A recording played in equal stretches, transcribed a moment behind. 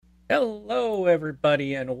Hello,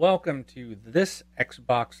 everybody, and welcome to This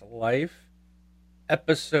Xbox Life,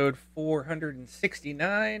 episode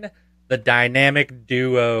 469, The Dynamic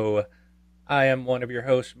Duo. I am one of your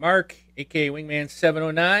hosts, Mark, aka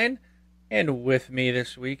Wingman709, and with me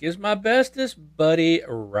this week is my bestest buddy,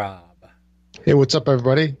 Rob. Hey, what's up,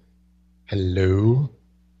 everybody? Hello.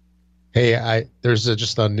 Hey, there's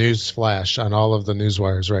just a news flash on all of the news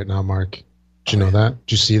wires right now, Mark. Did you know that?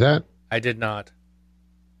 Did you see that? I did not.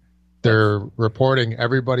 They're reporting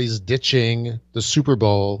everybody's ditching the Super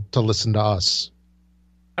Bowl to listen to us.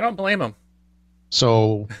 I don't blame them.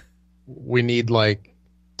 So we need like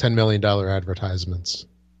 $10 million advertisements.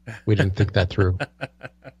 We didn't think that through.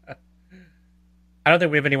 I don't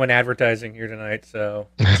think we have anyone advertising here tonight, so...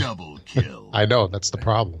 Double kill. I know, that's the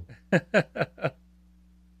problem.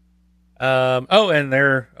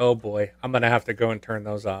 Oh boy, I'm going to have to go and turn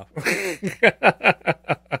those off.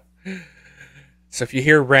 So if you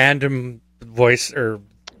hear random voice or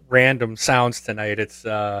random sounds tonight, it's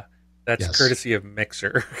that's courtesy of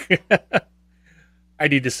Mixer. I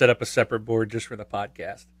need to set up a separate board just for the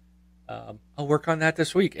podcast. I'll work on that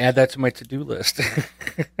this week. Add that to my to-do list.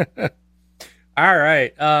 All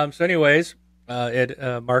right. So anyways,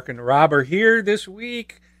 Mark and Rob are here this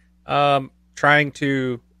week. Trying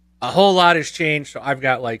to... A whole lot has changed, so I've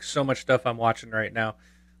got like so much stuff I'm watching right now.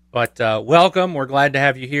 But welcome. We're glad to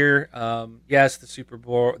have you here. Yes, the Super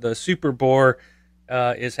Bowl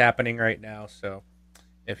is happening right now. So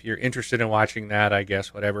if you're interested in watching that, I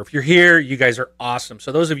guess, whatever. If you're here, you guys are awesome.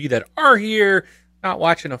 So those of you that are here, not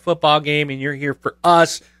watching a football game, and you're here for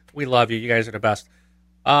us, we love you. You guys are the best.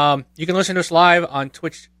 You can listen to us live on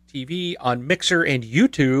Twitch TV, on Mixer, and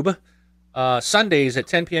YouTube. Sundays at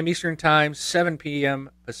 10 p.m. Eastern Time, 7 p.m.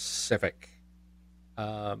 Pacific.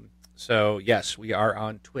 So, yes, we are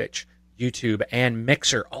on Twitch, YouTube, and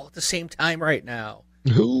Mixer all at the same time right now.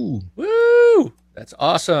 Ooh. Woo! That's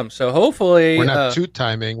awesome. So, hopefully... We're not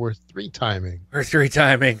two-timing, we're three-timing. We're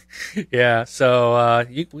three-timing. Yeah, so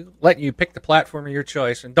we let you pick the platform of your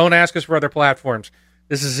choice. And don't ask us for other platforms.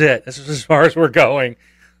 This is it. This is as far as we're going.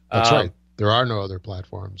 That's right. There are no other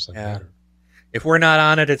platforms that matter. If we're not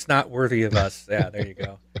on it, it's not worthy of us. Yeah, there you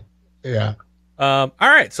go. Yeah. All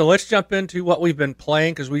right, so let's jump into what we've been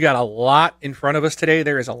playing because we got a lot in front of us today.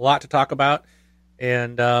 There is a lot to talk about.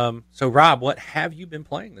 And so, Rob, what have you been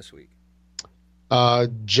playing this week?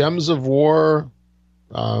 Gems of War,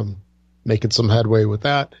 making some headway with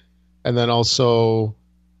that. And then also,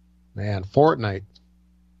 man, Fortnite.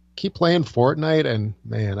 Keep playing Fortnite, and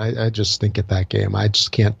man, I just think at that game, I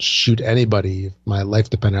just can't shoot anybody if my life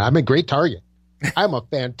depended. I'm a great target. I'm a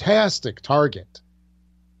fantastic target.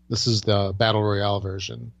 This is the Battle Royale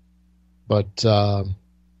version. But I'm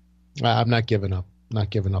not giving up. Not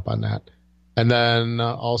giving up on that. And then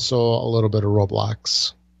also a little bit of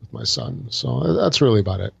Roblox with my son. So that's really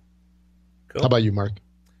about it. Cool. How about you, Mark?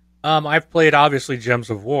 I've played, obviously, Gems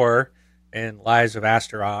of War and Lies of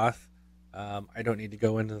Astaroth. I don't need to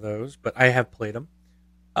go into those, but I have played them.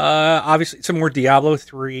 Obviously, some more Diablo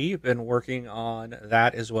 3. Been working on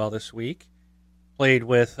that as well this week. Played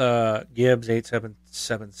with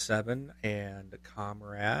Gibbs8777 and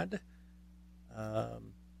Comrade.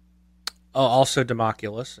 Also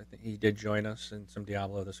Democulus. I think he did join us in some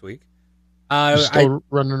Diablo this week. You're still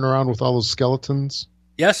running around with all those skeletons?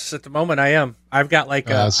 Yes, at the moment I am. I've got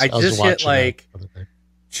like I just hit like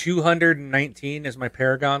 219 is my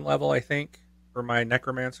Paragon level, I think, for my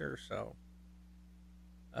Necromancer. So,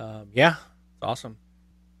 yeah, it's awesome.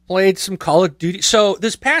 Played some Call of Duty. So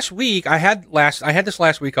this past week, I had this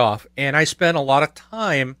last week off, and I spent a lot of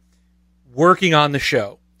time working on the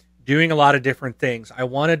show, doing a lot of different things. I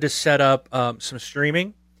wanted to set up some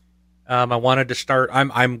streaming. I wanted to start.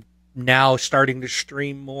 I'm now starting to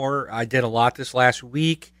stream more. I did a lot this last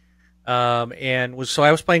week, I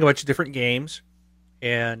was playing a bunch of different games,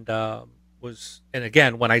 and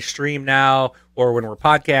again, when I stream now or when we're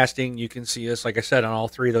podcasting, you can see us, like I said, on all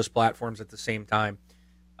three of those platforms at the same time.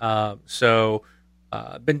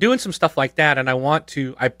 Been doing some stuff like that, and I'm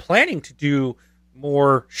planning to do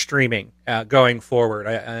more streaming going forward.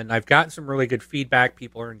 I've gotten some really good feedback.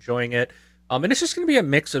 People are enjoying it. And it's just going to be a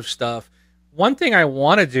mix of stuff. One thing I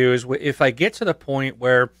want to do is if I get to the point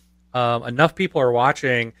where enough people are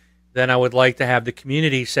watching, then I would like to have the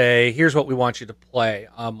community say, here's what we want you to play.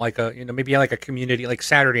 Maybe like a community, like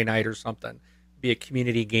Saturday night or something, be a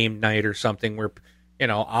community game night or something where,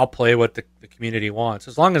 I'll play what the community wants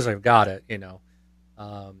as long as I've got it,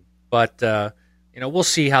 we'll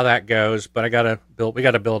see how that goes, but we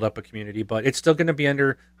got to build up a community, but it's still going to be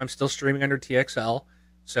I'm still streaming under TXL.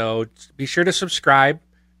 So be sure to subscribe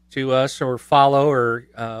to us or follow or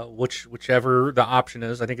whichever the option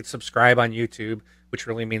is. I think it's subscribe on YouTube, which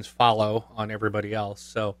really means follow on everybody else.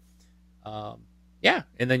 So, yeah,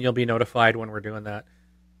 and then you'll be notified when we're doing that.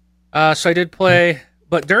 So I did play,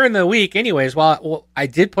 but during the week, anyways, I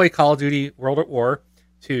did play Call of Duty World War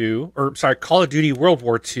II, Call of Duty World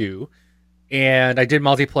War II, and I did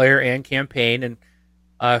multiplayer and campaign. And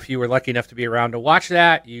if you were lucky enough to be around to watch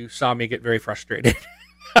that, you saw me get very frustrated.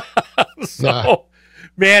 So,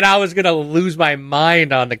 man, I was going to lose my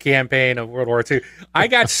mind on the campaign of World War II. I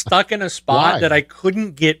got stuck in a spot that I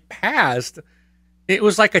couldn't get past. It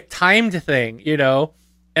was like a timed thing,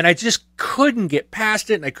 and I just couldn't get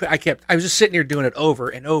past it. And I was just sitting here doing it over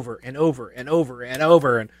and over and over and over and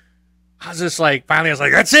over. And I was just like, finally, I was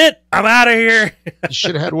like, that's it. I'm out of here. You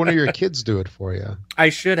should have had one of your kids do it for you. I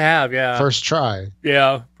should have, yeah. First try.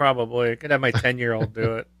 Yeah, probably. Could have my 10-year-old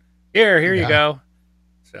do it. Here you go.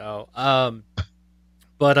 So, and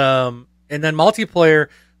then multiplayer,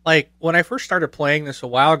 like when I first started playing this a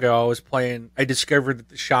while ago, I discovered that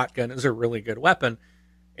the shotgun is a really good weapon.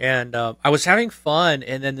 And I was having fun.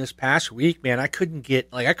 And then this past week, man, I couldn't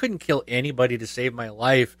kill anybody to save my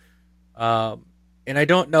life. And I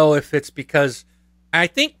don't know if it's because I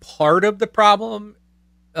think part of the problem,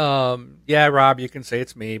 yeah, Rob, you can say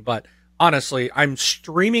it's me, but honestly, I'm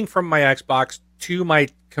streaming from my Xbox to my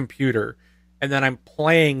computer, and then I'm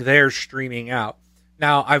playing there, streaming out.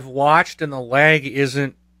 Now, I've watched, and there's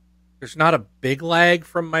not a big lag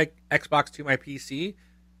from my Xbox to my PC,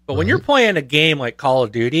 but when you're playing a game like Call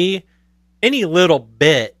of Duty, any little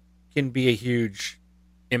bit can be a huge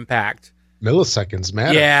impact. Milliseconds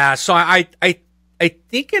matter. Yeah, so I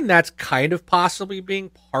thinking that's kind of possibly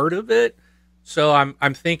being part of it. So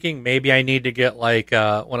I'm thinking maybe I need to get like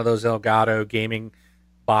one of those Elgato gaming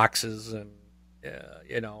boxes, and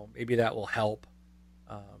maybe that will help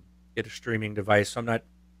get a streaming device. So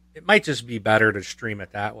it might just be better to stream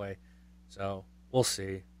it that way. So we'll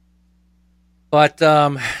see. But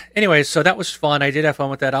anyway, so that was fun. I did have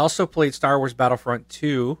fun with that. I also played Star Wars Battlefront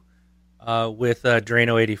 2 with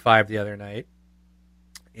Drano85 the other night.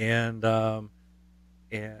 And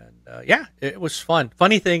yeah, it was fun.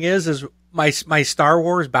 Funny thing is my Star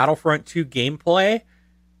Wars Battlefront 2 gameplay,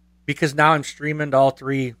 because now I'm streaming to all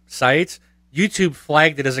three sites, YouTube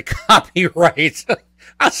flagged it as a copyright.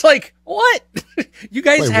 I was like, what? You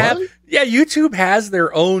guys have... What? Yeah, YouTube has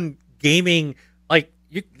their own gaming, like,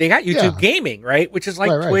 they got YouTube Gaming, right? Which is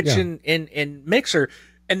like Twitch and Mixer,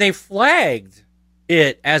 and they flagged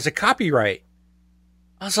it as a copyright.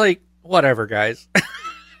 I was like, whatever, guys.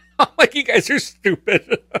 I'm like, you guys are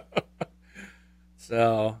stupid.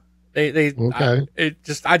 So they okay. I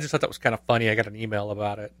just thought that was kind of funny. I got an email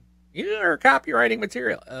about it. You're copywriting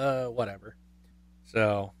material. Whatever.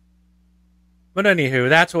 So, but anywho,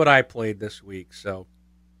 that's what I played this week. So,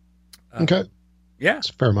 okay. Yeah, it's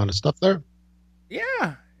a fair amount of stuff there.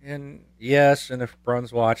 Yeah, and yes, and if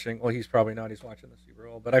Brun's watching, well, he's probably not. He's watching the Super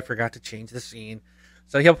Bowl, but I forgot to change the scene,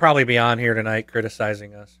 so he'll probably be on here tonight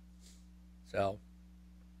criticizing us. So.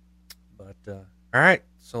 But, all right,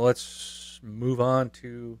 so let's move on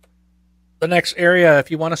to the next area.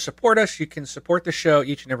 If you want to support us, you can support the show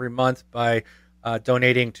each and every month by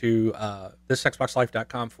donating to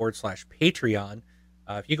thisxboxlife.com/Patreon.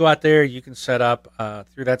 If you go out there, you can set up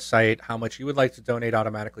through that site how much you would like to donate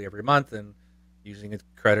automatically every month, and using a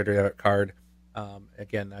credit or debit card.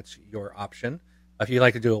 Again, that's your option. If you'd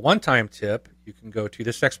like to do a one-time tip, you can go to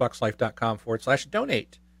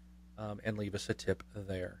thisxboxlife.com/donate and leave us a tip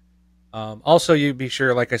there. Also, you be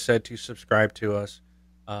sure, like I said, to subscribe to us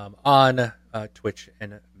on Twitch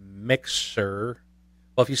and Mixer.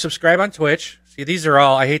 Well, if you subscribe on Twitch, see, these are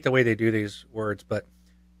all, I hate the way they do these words, but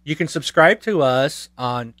you can subscribe to us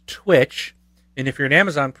on Twitch, and if you're an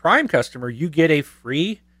Amazon Prime customer, you get a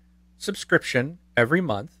free subscription every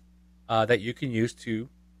month that you can use to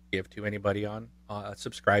give to anybody on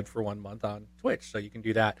subscribe for 1 month on Twitch. So you can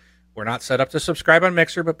do that. We're not set up to subscribe on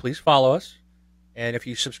Mixer, but please follow us. And if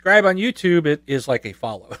you subscribe on YouTube, it is like a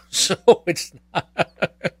follow. So it's not.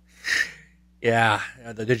 Yeah,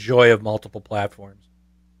 the joy of multiple platforms.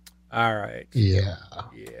 All right. Yeah.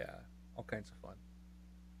 Yeah. All kinds of fun.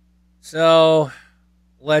 So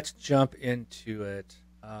let's jump into it.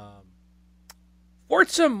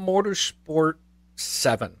 Forza Motorsport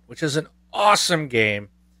 7, which is an awesome game.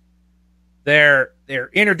 They're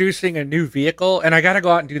introducing a new vehicle, and I got to go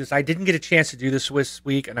out and do this. I didn't get a chance to do this this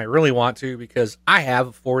week, and I really want to because I have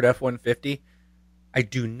a Ford F-150. I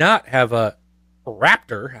do not have a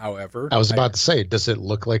Raptor, however. I was about to say, does it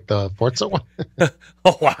look like the Forza one?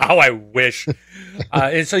 Oh, wow, I wish.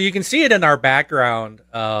 And so you can see it in our background.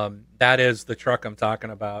 The That is the truck I'm talking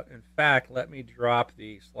about. In fact, let me drop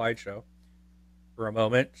the slideshow for a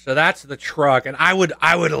moment. So that's the truck, and I would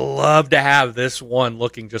love to have this one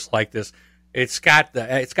looking just like this. It's got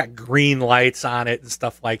green lights on it and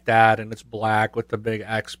stuff like that, and it's black with the big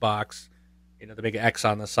Xbox, the big X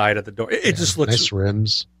on the side of the door. It just looks nice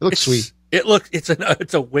rims. It looks sweet.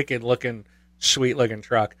 It's a wicked looking, sweet looking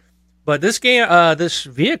truck. But this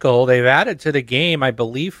vehicle they've added to the game, I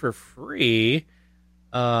believe, for free.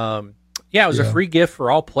 It was a free gift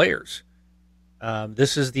for all players.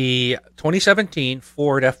 This is the 2017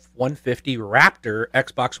 Ford F-150 Raptor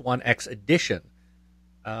Xbox One X Edition.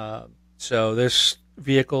 So this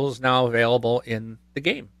vehicle is now available in the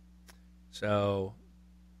game. So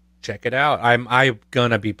check it out. I'm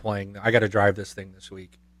gonna be playing. I got to drive this thing this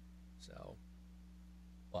week. So,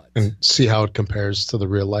 and see how it compares to the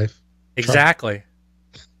real life. Exactly.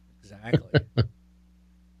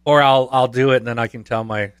 Or I'll do it, and then I can tell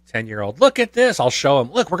my 10-year-old, look at this. I'll show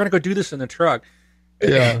him. Look, we're gonna go do this in the truck.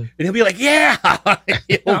 Yeah, and he'll be like, "Yeah,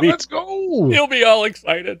 let's go." He'll be all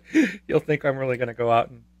excited. He'll think I'm really gonna go out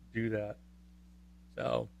and do that.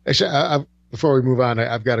 So, actually, before we move on,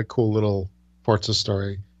 I've got a cool little Forza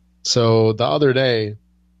story. So the other day,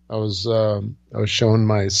 I was showing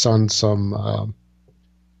my son some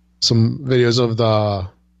videos of the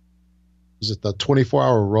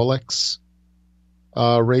 24-hour Rolex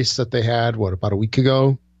race that they had about a week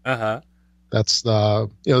ago. That's the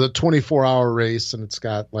 24-hour race, and it's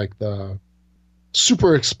got like the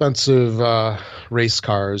super expensive race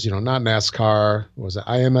cars, not NASCAR. What was it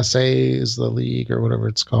IMSA is the league or whatever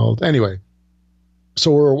it's called? Anyway,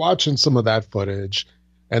 so we were watching some of that footage,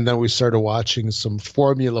 and then we started watching some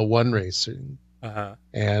Formula One racing.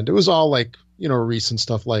 And it was all like recent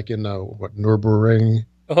stuff, like in Nürburgring.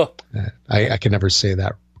 I can never say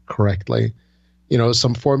that correctly.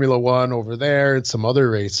 Some Formula One over there and some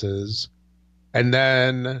other races. And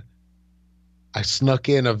then I snuck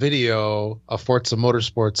in a video of Forza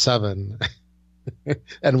Motorsport 7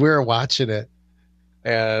 and we were watching it.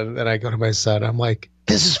 And then I go to my son, I'm like,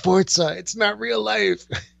 this is Forza. It's not real life.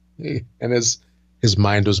 And his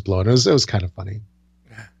mind was blown. It was kind of funny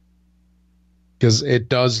because it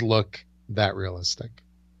does look that realistic.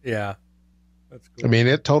 Yeah. That's cool. I mean,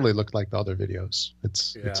 it totally looked like the other videos.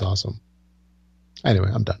 It's awesome. Anyway,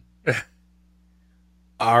 I'm done.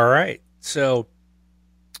 All right. So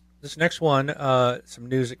this next one, some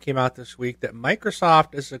news that came out this week that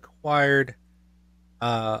Microsoft has acquired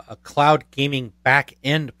a cloud gaming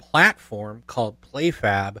back-end platform called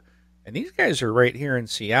PlayFab. And these guys are right here in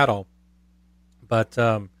Seattle. But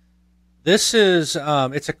this is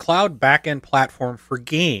it's a cloud back-end platform for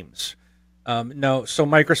games. So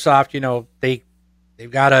Microsoft,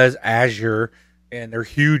 they've got Azure, and they're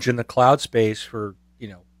huge in the cloud space for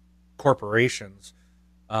corporations.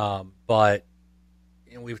 But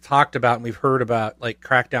we've talked about and we've heard about like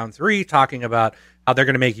Crackdown 3 talking about how they're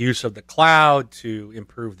going to make use of the cloud to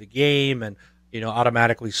improve the game and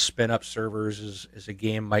automatically spin up servers as a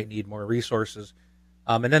game might need more resources.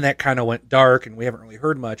 And then that kind of went dark, and we haven't really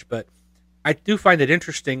heard much. But I do find it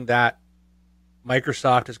interesting that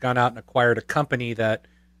Microsoft has gone out and acquired a company that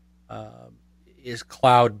is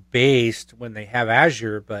cloud-based when they have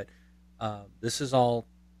Azure, but this is all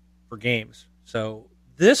for games. So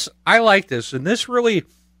I like this, and this really,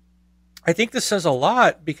 I think this says a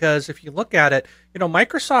lot because if you look at it,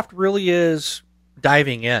 Microsoft really is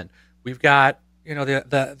diving in. We've got,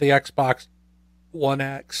 the Xbox One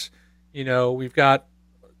X, we've got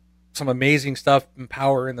some amazing stuff and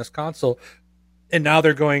power in this console. And now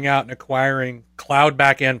they're going out and acquiring cloud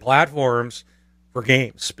back-end platforms for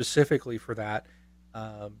games, specifically for that.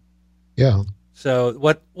 So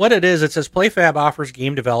what it is, it says PlayFab offers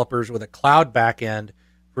game developers with a cloud back-end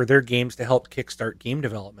for their games to help kickstart game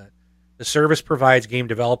development. The service provides game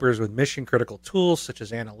developers with mission-critical tools such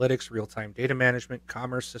as analytics, real-time data management,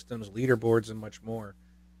 commerce systems, leaderboards, and much more.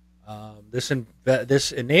 This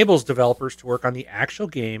enables developers to work on the actual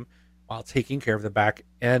game while taking care of the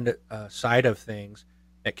back-end side of things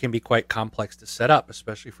that can be quite complex to set up,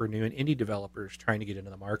 especially for new and indie developers trying to get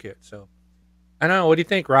into the market. So, I don't know. What do you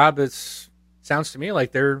think, Rob? It sounds to me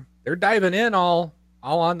like they're diving in all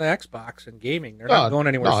on the Xbox and gaming. They're not going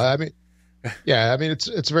anywhere. No, I mean,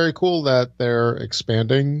 it's very cool that they're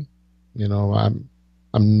expanding. I'm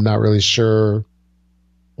not really sure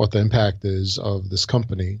what the impact is of this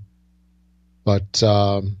company, but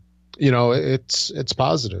it's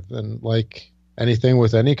positive. And like anything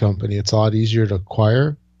with any company, it's a lot easier to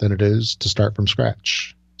acquire than it is to start from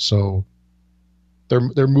scratch. So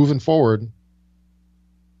they're moving forward.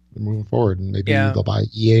 They're moving forward, and maybe they'll buy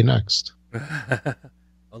EA next.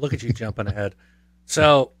 Well, look at you jumping ahead.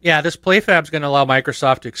 So, yeah, this PlayFab is going to allow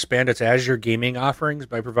Microsoft to expand its Azure gaming offerings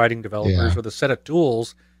by providing developers with a set of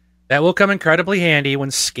tools that will come incredibly handy when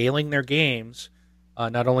scaling their games.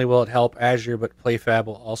 Not only will it help Azure, but PlayFab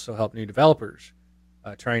will also help new developers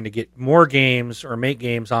trying to get more games or make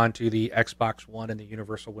games onto the Xbox One and the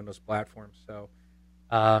Universal Windows platform. So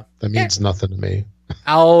that means nothing to me.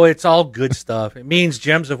 Oh, it's all good stuff. It means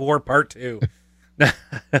Gems of War Part 2.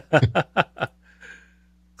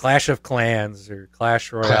 Clash of Clans or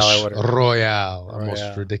Clash Royale or whatever. Royale, our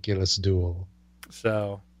most ridiculous duel.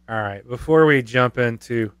 So, all right. Before we jump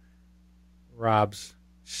into Rob's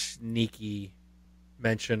sneaky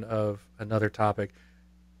mention of another topic,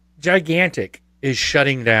 Gigantic is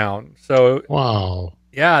shutting down. So, wow.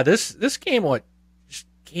 Yeah, this game just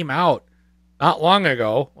came out not long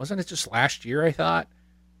ago. Wasn't it just last year, I thought?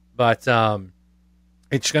 But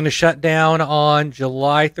it's going to shut down on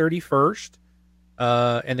July 31st.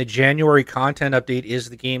 And the January content update is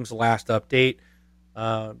the game's last update.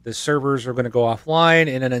 The servers are going to go offline.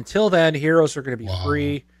 And then until then, heroes are going to be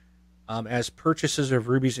free. As purchases of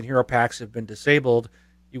rubies and hero packs have been disabled,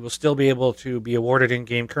 you will still be able to be awarded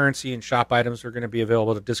in-game currency, and shop items are going to be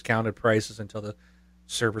available at discounted prices until the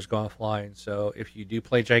servers go offline. So if you do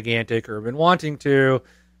play Gigantic or have been wanting to,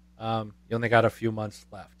 you only got a few months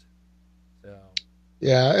left. So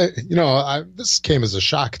yeah, this came as a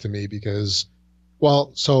shock to me because,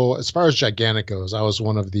 so as far as Gigantic goes, I was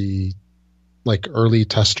one of the early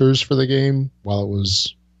testers for the game while it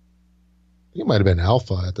was, I think it might have been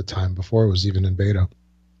alpha at the time before it was even in beta.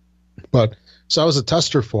 But so I was a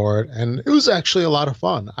tester for it, and it was actually a lot of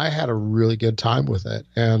fun. I had a really good time with it.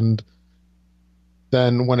 And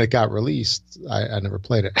then when it got released, I never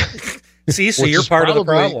played it. See, so you're part of the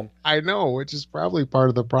problem. I know, which is probably part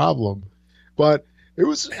of the problem. But it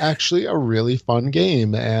was actually a really fun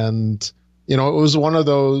game. And, it was one of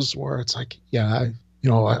those where it's like,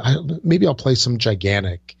 maybe I'll play some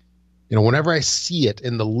Gigantic. Whenever I see it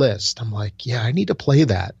in the list, I'm like, yeah, I need to play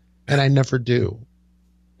that. And I never do.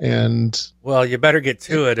 And well, you better get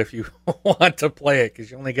to it if you want to play it, because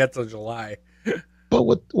you only get till July. But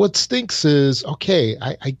what stinks is, okay,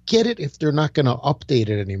 I get it if they're not going to update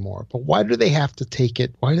it anymore, but why do they have to take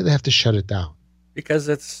it? Why do they have to shut it down? Because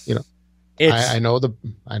it's I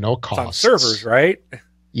know costs. On servers, right?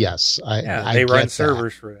 Yes, they run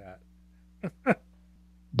servers for that.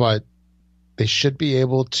 But they should be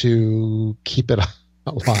able to keep it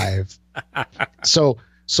alive,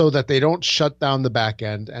 so that they don't shut down the back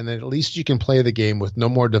end, and then at least you can play the game with no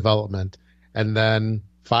more development, and then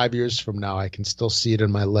 5 years from now, I can still see it in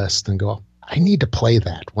my list and go, I need to play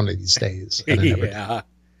that one of these days. And I never do.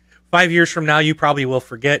 5 years from now, you probably will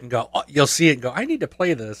forget and go, you'll see it and go, I need to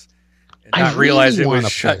play this. And not realize it was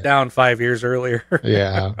shut down 5 years earlier.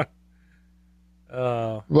 Yeah.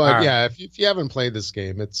 But yeah, if you haven't played this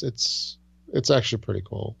game, it's actually pretty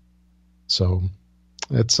cool. So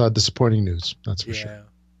it's disappointing news. That's for sure.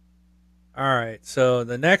 All right. So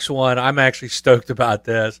the next one, I'm actually stoked about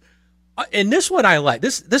this. And this one I like.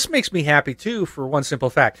 This makes me happy too, for one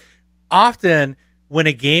simple fact. Often when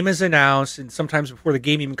a game is announced, and sometimes before the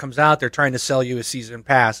game even comes out, they're trying to sell you a season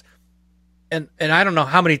pass. And I don't know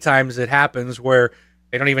how many times it happens where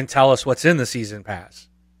they don't even tell us what's in the season pass.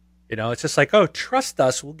 It's just like, oh, trust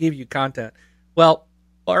us, we'll give you content. Well,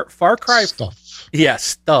 Far Cry stuff. Yeah,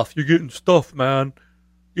 stuff. You're getting stuff, man.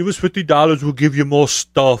 Give us $50, we'll give you more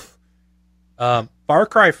stuff. Far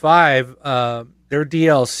Cry 5, their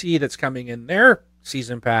DLC that's coming in their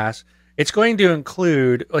season pass, it's going to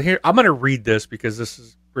include, here, I'm going to read this because this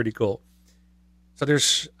is pretty cool. So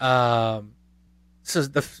there's,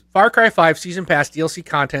 says the Far Cry 5 season pass DLC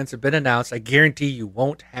contents have been announced. I guarantee you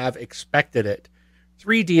won't have expected it.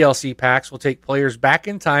 3 DLC packs will take players back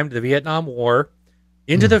in time to the Vietnam War,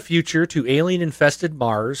 into the future to alien-infested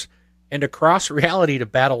Mars, and across reality to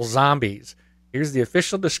battle zombies. Here's the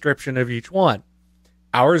official description of each one.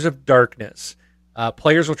 Hours of Darkness.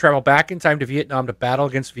 Players will travel back in time to Vietnam to battle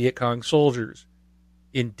against Viet Cong soldiers.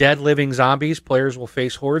 In Dead Living Zombies, players will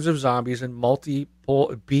face hordes of zombies in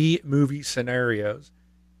multiple B-movie scenarios.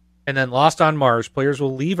 And then Lost on Mars, players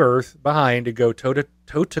will leave Earth behind to go toe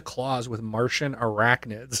to claws with Martian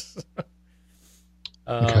arachnids.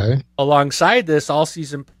 Okay. Alongside this, all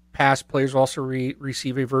season pass players will also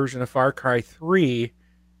receive a version of Far Cry 3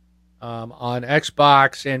 on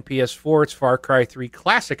Xbox and PS4. It's Far Cry 3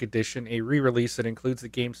 Classic Edition, a re-release that includes the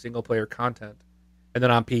game's single-player content. And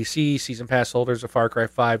then on PC, season pass holders of Far Cry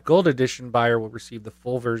 5 Gold Edition buyer will receive the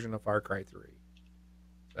full version of Far Cry 3.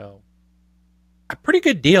 So, a pretty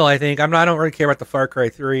good deal, I think. I don't really care about the Far Cry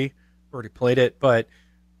 3. I've already played it, but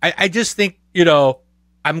I just think,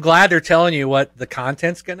 I'm glad they're telling you what the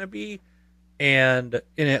content's going to be. and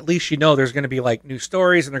at least there's going to be like new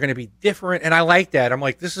stories and they're going to be different, and I like that. I'm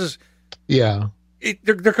like, this is Yeah.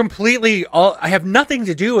 they're completely all. I have nothing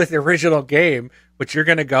to do with the original game, but you're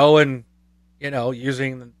going to go and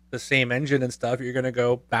using the same engine and stuff, you're going to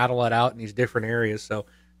go battle it out in these different areas. So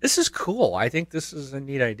this is cool. I think this is a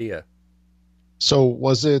neat idea. So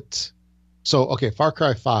was it so okay, Far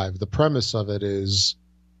Cry 5, the premise of it is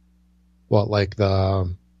what, like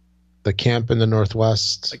the camp in the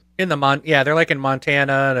Northwest? Like in yeah, they're like in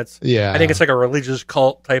Montana, and I think Yeah. it's like a religious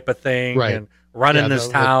cult type of thing, Right. and running Yeah, this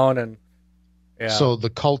town, and yeah. so the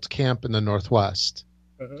cult camp in the Northwest.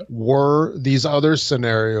 Uh-huh. Were these other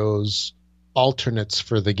scenarios alternates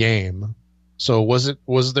for the game? So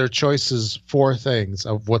was their choices four things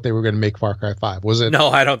of what they were going to make Far Cry 5? Was it No,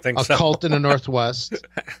 I don't think a so. cult in the Northwest,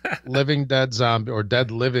 living dead zombie or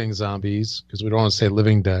dead living zombies, because we don't want to say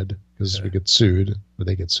living dead because we get sued or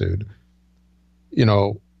they get sued.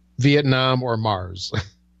 Vietnam or Mars.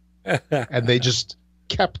 And they just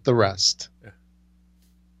kept the rest.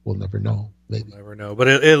 We'll never know. Maybe. We'll never know, but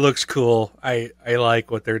it looks cool. I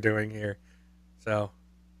like what they're doing here, so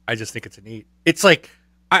I just think it's a neat. It's like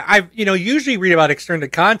I usually read about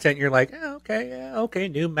extended content. You're like, okay,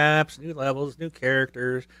 new maps, new levels, new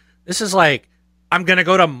characters. This is like I'm gonna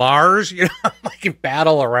go to Mars, I can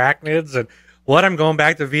battle arachnids, and I'm going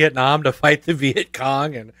back to Vietnam to fight the Viet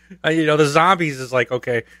Cong, and the zombies is like,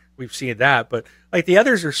 okay, we've seen that, but like the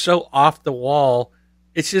others are so off the wall.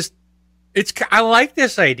 It's just I like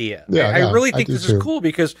this idea. Yeah, I really think this too. is cool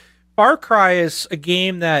because Far Cry is a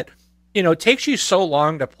game that takes you so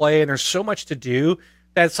long to play, and there's so much to do.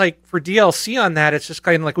 That's like for DLC on that, it's just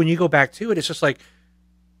kind of like when you go back to it, it's just like,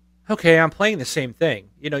 okay, I'm playing the same thing.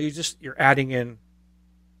 You're adding in,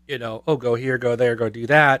 go here, go there, go do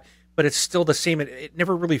that, but it's still the same. It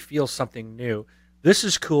never really feels something new. This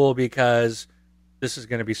is cool because this is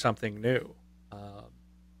going to be something new.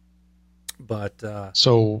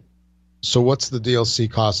 So what's the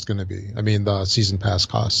DLC cost going to be? I mean, the season pass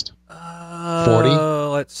cost. 40.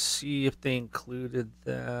 Let's see if they included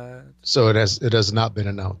that. So it has not been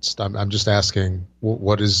announced. I'm just asking.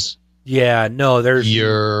 What is? Yeah, no. What is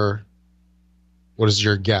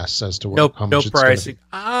your guess as to how much no it's pricing?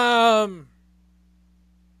 I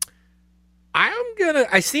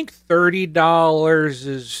think $30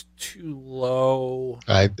 is too low.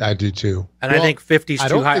 I do too, and I think 50 is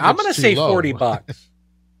too high. I'm gonna say $40.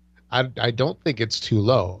 I don't think it's too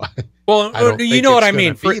low. Well, you know what I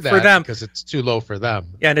mean for them, because it's too low for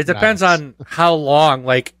them. Yeah, and it depends on how long,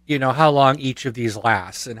 how long each of these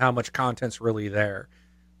lasts and how much content's really there.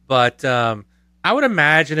 But I would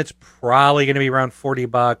imagine it's probably going to be around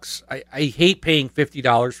 $40. I hate paying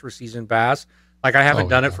 $50 for season pass. Like I haven't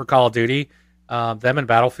done it for Call of Duty. Them and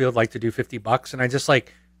Battlefield like to do $50, and I just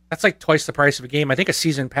like that's like twice the price of a game. I think a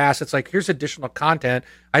season pass, it's like here's additional content.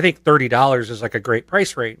 I think $30 is like a great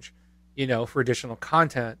price range, for additional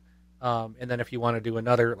content. And then if you want to do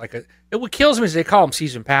another, what kills me is they call them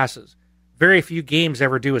season passes. Very few games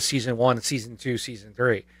ever do a season 1, season 2, season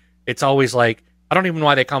 3. It's always like, I don't even know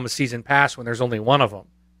why they call them a season pass when there's only one of them,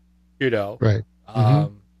 Right.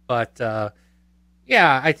 But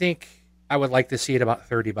yeah, I think I would like to see it about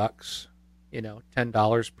 $30,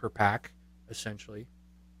 $10 per pack, essentially.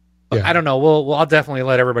 But yeah. I don't know. I'll definitely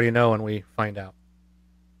let everybody know when we find out.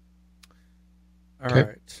 All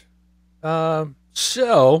right.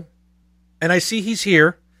 So, and I see he's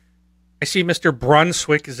here. I see Mr.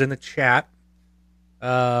 Brunswick is in the chat.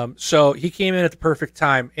 So he came in at the perfect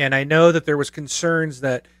time. And I know that there was concerns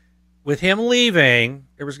that with him leaving,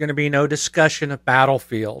 there was going to be no discussion of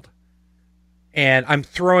Battlefield. And I'm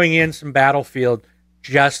throwing in some Battlefield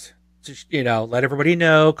just to, let everybody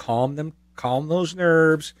know, calm those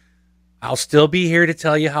nerves. I'll still be here to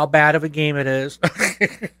tell you how bad of a game it is.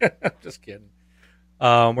 Just kidding.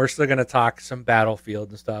 We're still going to talk some Battlefield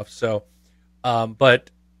and stuff. So, but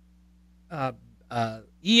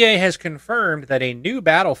EA has confirmed that a new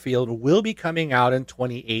Battlefield will be coming out in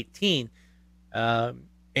 2018.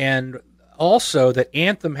 And also that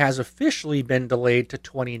Anthem has officially been delayed to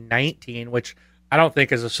 2019, which I don't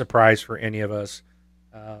think is a surprise for any of us.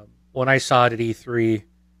 When I saw it at E3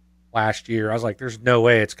 last year, I was like, there's no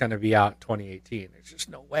way it's going to be out in 2018. There's just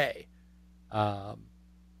no way. And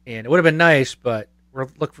it would have been nice, but we're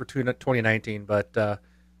looking for 2019. But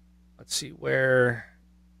let's see where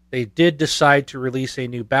they did decide to release a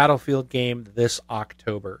new Battlefield game this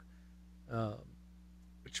October,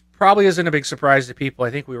 which probably isn't a big surprise to people.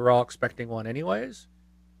 I think we were all expecting one anyways.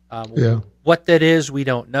 Yeah. What that is, we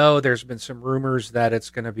don't know. There's been some rumors that it's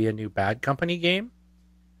going to be a new Bad Company game.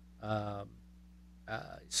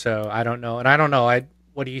 So I don't know. And I don't know.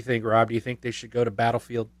 What do you think, Rob? Do you think they should go to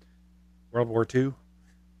Battlefield World War II,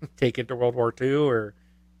 take it to World War II, or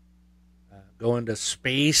go into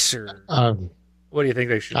space, or what do you think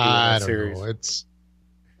they should do in I that don't know. series? It's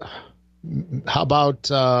how about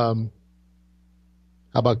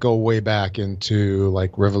go way back into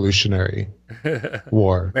like Revolutionary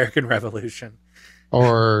War, American Revolution.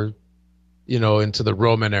 or into the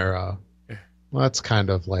Roman era. Well, that's kind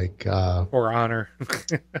of like For Honor.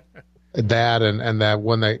 that, and that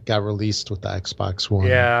one that got released with the Xbox One.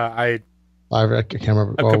 Yeah, I can't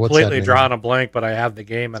remember. I'm What's that completely name? drawing a blank, but I have the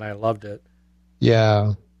game and I loved it.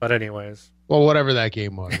 Yeah. But anyways. Well, whatever that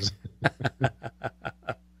game was.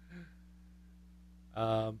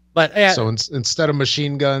 But yeah, so instead of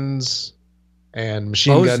machine guns and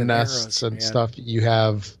machine gun nests and stuff, you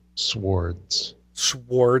have swords.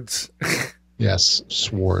 Swords. Yes,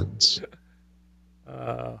 swords.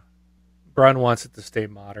 Brun wants it to stay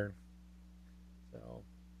modern. So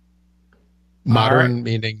modern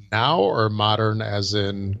meaning now, or modern as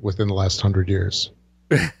in within the last 100 years?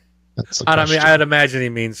 That's the question. I'd imagine he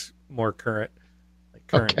means more current, like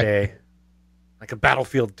current day, like a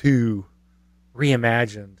Battlefield 2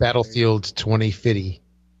 reimagined. Battlefield 2050.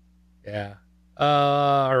 Yeah.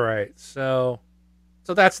 All right. So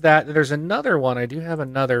that's that. There's another one. I do have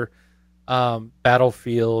another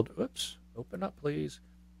Battlefield. Oops. Open up, please.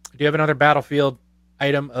 I do have another Battlefield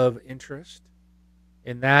item of interest,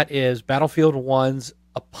 and that is Battlefield 1's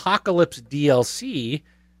Apocalypse DLC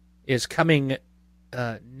is coming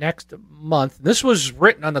next month. This was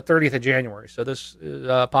written on the 30th of January, so this is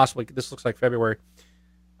this looks like February.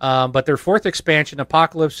 But their fourth expansion,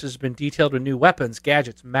 Apocalypse, has been detailed with new weapons,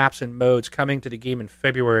 gadgets, maps, and modes coming to the game in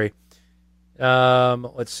February.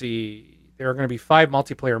 Let's see. There are going to be 5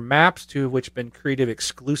 multiplayer maps, 2 of which have been created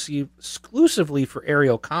exclusively for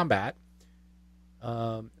aerial combat,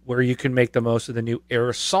 where you can make the most of the new Air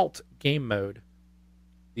Assault game mode.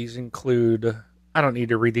 These include... I don't need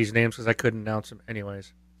to read these names because I couldn't announce them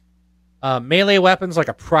anyways. Melee weapons like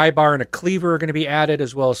a pry bar and a cleaver are going to be added,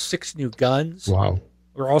 as well as 6 new guns. Wow.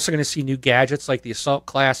 We're also going to see new gadgets like the Assault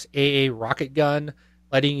Class AA rocket gun,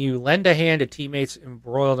 letting you lend a hand to teammates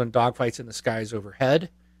embroiled in dogfights in the skies overhead.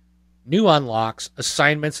 New unlocks,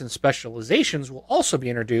 assignments, and specializations will also be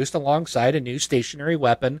introduced alongside a new stationary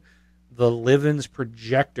weapon, the Livens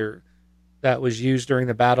Projector, that was used during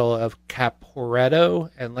the Battle of Caporetto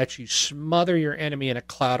and lets you smother your enemy in a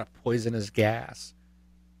cloud of poisonous gas.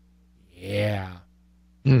 Yeah.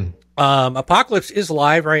 Apocalypse is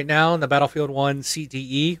live right now in the Battlefield 1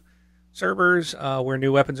 CTE servers, where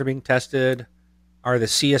new weapons are being tested are the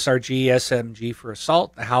CSRG SMG for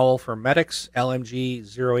assault, the Howl for medics, LMG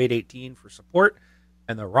 0818 for support,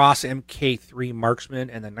 and the Ross MK3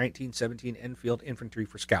 marksman, and the 1917 Enfield infantry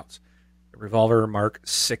for scouts. The Revolver Mark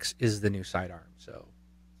 6 is the new sidearm.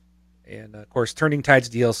 And of course, Turning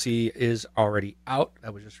Tides DLC is already out.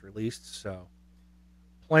 That was just released. So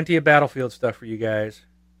plenty of Battlefield stuff for you guys.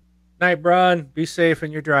 Night, Brun. Be safe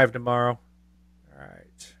in your drive tomorrow. All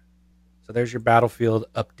right. So there's your Battlefield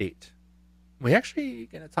update. We're actually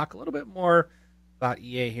going to talk a little bit more about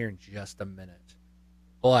EA here in just a minute.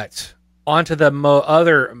 But on to the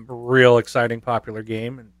other real exciting popular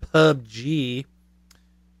game, PUBG.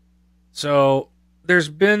 So there's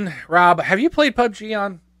been... Rob, have you played PUBG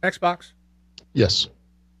on Xbox? Yes.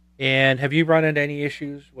 And have you run into any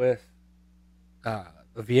issues with the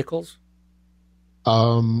vehicles?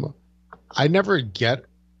 I never get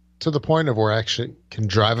to the point of where I actually can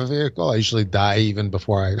drive a vehicle. I usually die even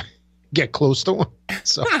before I get close to one.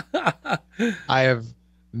 So I have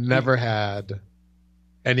never had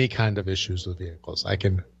any kind of issues with vehicles. I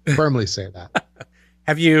can firmly say that.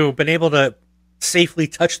 Have you been able to safely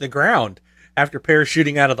touch the ground after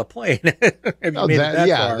parachuting out of the plane? Have you made it that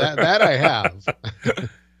far? that I have.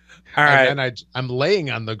 All right. And I'm laying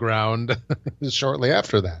on the ground shortly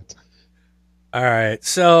after that. All right.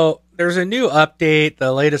 So there's a new update,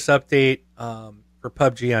 the latest update for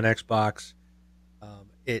PUBG on Xbox.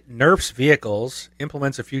 It nerfs vehicles,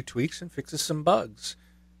 implements a few tweaks, and fixes some bugs.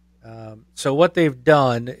 So what they've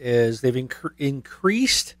done is they've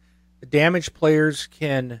increased the damage players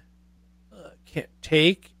can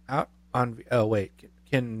take out on. Oh wait,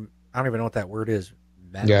 can I don't even know what that word is.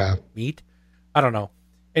 Meat. I don't know.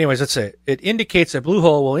 Anyways, let's say it indicates that Blue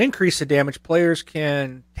Hole will increase the damage players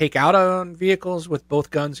can take out on vehicles with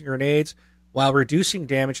both guns and grenades, while reducing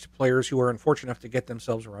damage to players who are unfortunate enough to get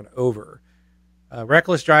themselves run over.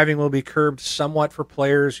 Reckless driving will be curbed somewhat for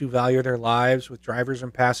players who value their lives, with drivers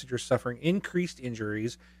and passengers suffering increased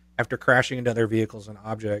injuries after crashing into other vehicles and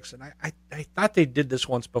objects. And I thought they did this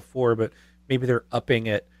once before, but maybe they're upping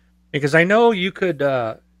it. Because I know you could,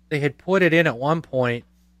 they had put it in at one point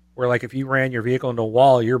where, like, if you ran your vehicle into a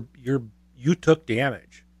wall, your you took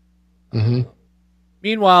damage. Mm-hmm.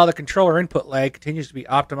 Meanwhile, the controller input lag continues to be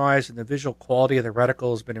optimized, and the visual quality of the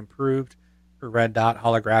reticle has been improved for red dot,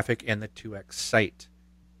 holographic, and the 2x sight.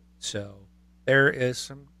 So there is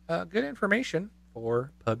some good information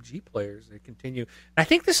for PUBG players. They continue. I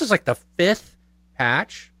think this is like the fifth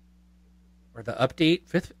patch or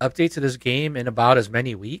fifth update to this game in about as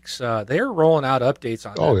many weeks. They're rolling out updates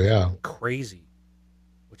on Oh, that yeah. crazy,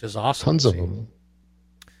 which is awesome. Tons of them.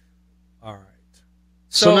 All right.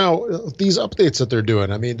 So now these updates that they're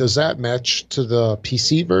doing, I mean, does that match to the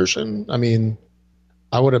PC version? I mean,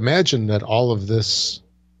 I would imagine that all of this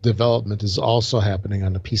development is also happening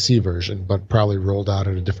on the PC version, but probably rolled out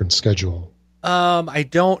at a different schedule. I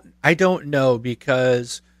don't know,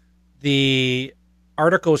 because the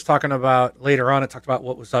article was talking about later on. It talked about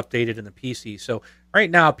what was updated in the PC. So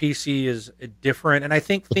right now PC is different, and I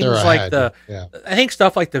think But things they're like ahead. Yeah. I think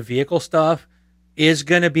stuff like the vehicle stuff is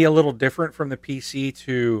going to be a little different from the PC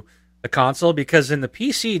to the console, because in the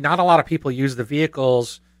PC, not a lot of people use the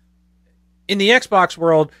vehicles. In the Xbox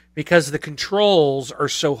world, because the controls are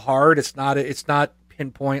so hard, it's not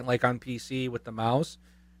pinpoint like on PC with the mouse.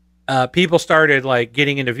 People started like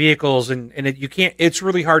getting into vehicles, and you can't. It's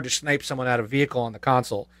really hard to snipe someone out of a vehicle on the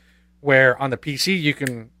console, where on the PC you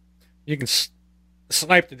can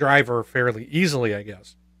snipe the driver fairly easily, I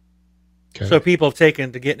guess. Okay. So people have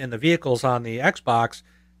taken to getting in the vehicles on the Xbox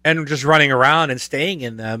and just running around and staying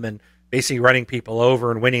in them and basically running people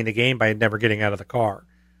over and winning the game by never getting out of the car.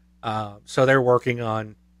 So they're working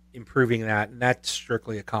on improving that, and that's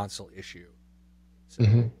strictly a console issue. So,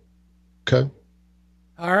 Mm-hmm. Okay.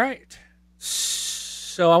 all right.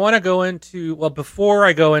 So I want to go into, well, before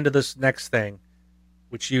I go into this next thing,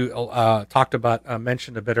 which you talked about,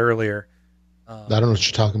 mentioned a bit earlier. I don't know what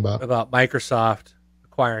you're talking about Microsoft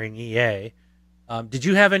acquiring EA. Did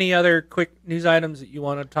you have any other quick news items that you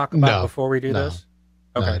want to talk about before we do this?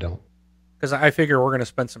 Okay. No, I don't. Because I figure we're going to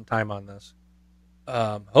spend some time on this.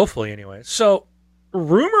 Hopefully, anyway. So,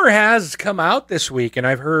 rumor has come out this week, and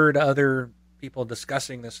I've heard other people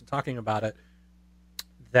discussing this and talking about it,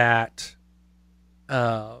 that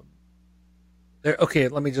okay,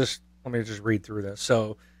 let me just read through this.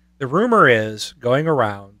 So, the rumor is going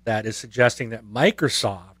around that is suggesting that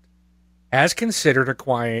Microsoft has considered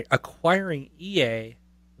acquiring EA,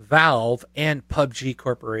 Valve, and PUBG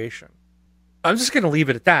Corporation. I'm just going to leave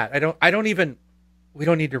it at that. We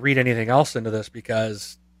don't need to read anything else into this,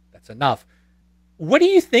 because that's enough. What do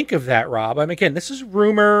you think of that, Rob? I mean, again, this is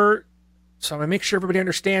rumor, so I'm going to make sure everybody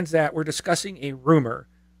understands that we're discussing a rumor.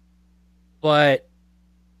 But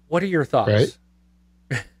what are your thoughts?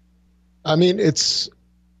 Right. I mean, it's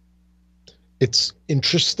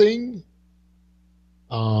interesting.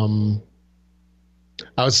 I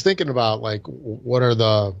was thinking about like what are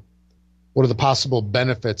the possible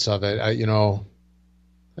benefits of it.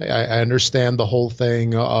 I understand the whole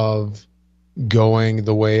thing of going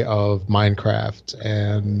the way of Minecraft,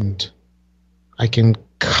 and I can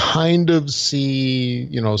kind of see,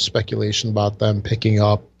 speculation about them picking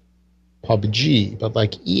up PUBG, but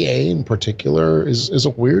like EA in particular is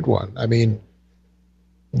a weird one. I mean,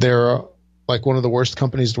 they're like one of the worst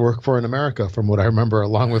companies to work for in America, from what I remember,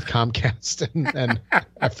 along with Comcast and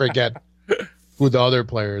I forget who the other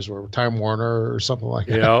players were, Time Warner or something like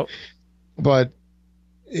that. Yeah. But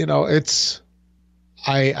it's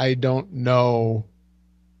I don't know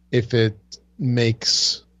if it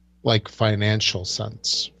makes like financial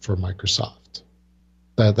sense for Microsoft.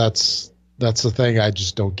 That's the thing I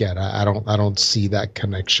just don't get. I don't see that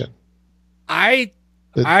connection. I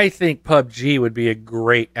think PUBG would be a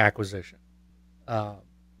great acquisition. And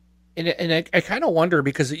I kind of wonder,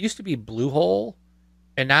 because it used to be Bluehole,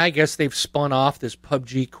 and now I guess they've spun off this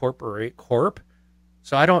PUBG Corp.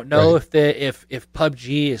 So I don't know if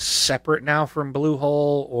PUBG is separate now from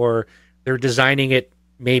Bluehole, or they're designing it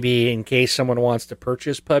maybe in case someone wants to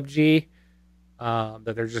purchase PUBG,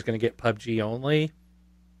 that they're just going to get PUBG only.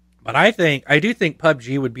 But I do think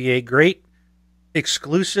PUBG would be a great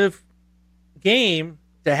exclusive game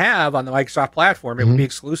to have on the Microsoft platform. It would be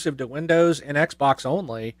exclusive to Windows and Xbox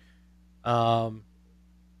only. And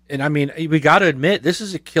I mean, we got to admit, this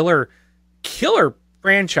is a killer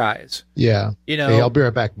franchise. Yeah. Hey, I'll be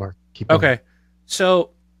right back, Mark. Keep going. Okay.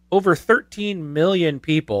 So over 13 million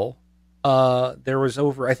people. There was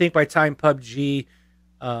over, I think by the time PUBG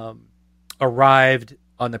arrived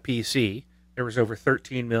on the PC, there was over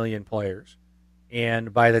 13 million players.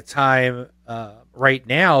 And by the time right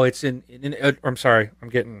now, it's I'm sorry, I'm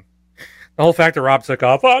getting the whole fact that Rob took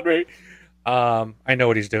off on me. I know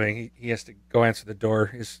what he's doing. He has to go answer the door.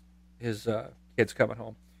 His kid's coming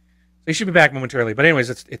home. So he should be back momentarily. But anyways,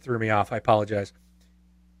 it threw me off. I apologize.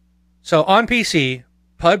 So on PC,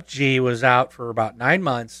 PUBG was out for about 9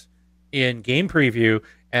 months in game preview,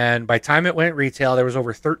 and by the time it went retail, there was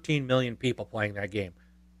over 13 million people playing that game.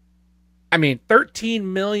 I mean,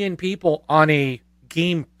 13 million people on a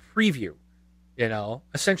game preview,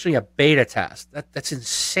 essentially a beta test. That's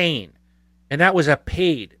insane. And that was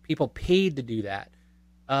people paid to do that.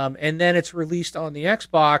 And then it's released on the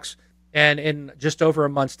Xbox, and in just over a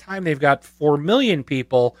month's time, they've got 4 million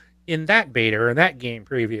people in that beta or in that game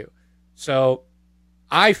preview. So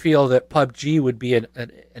I feel that PUBG would be an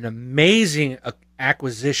amazing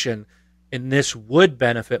acquisition, and this would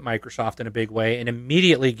benefit Microsoft in a big way and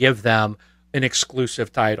immediately give them an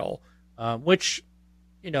exclusive title, which,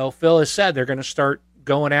 Phil has said they're going to start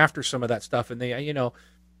going after some of that stuff. And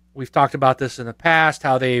we've talked about this in the past,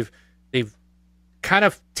 how they've kind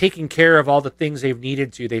of taken care of all the things they've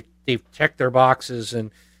needed to. They've checked their boxes,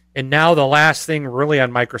 and now the last thing really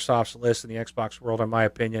on Microsoft's list in the Xbox world, in my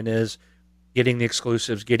opinion, is getting the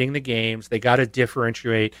exclusives, getting the games. They got to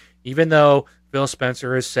differentiate, even though Phil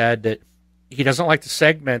Spencer has said that he doesn't like to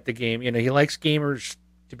segment the game. He likes gamers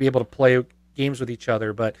to be able to play games with each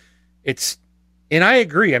other, but and I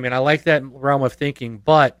agree. I mean, I like that realm of thinking,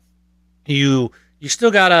 but you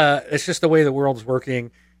still gotta, it's just the way the world's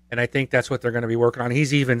working. And I think that's what they're going to be working on.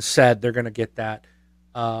 He's even said they're going to get that,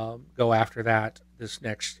 go after that this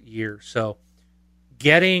next year. So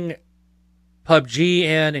getting PUBG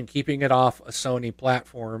in and keeping it off a Sony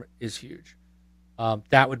platform is huge.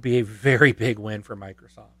 That would be a very big win for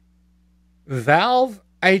Microsoft. Valve,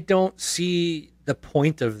 I don't see the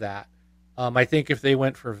point of that. I think if they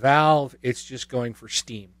went for Valve, it's just going for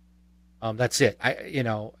Steam. That's it.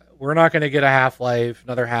 We're not going to get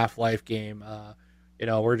another Half-Life game.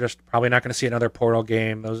 We're just probably not going to see another Portal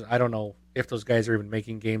game. I don't know if those guys are even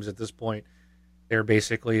making games at this point. They're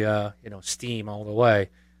basically, Steam all the way.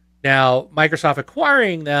 Now, Microsoft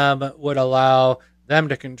acquiring them would allow them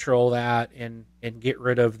to control that and get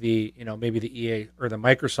rid of the, maybe the EA or the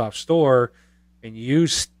Microsoft store and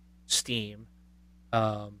use Steam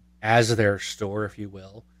as their store, if you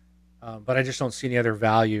will. But I just don't see any other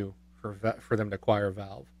value for them to acquire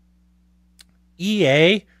Valve.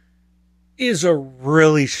 EA is a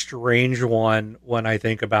really strange one when I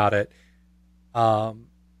think about it. On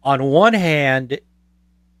one hand,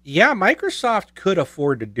 yeah, Microsoft could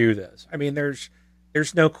afford to do this. I mean, there's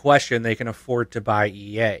no question they can afford to buy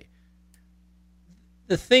EA.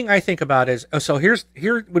 The thing I think about is,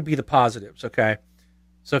 here would be the positives, okay?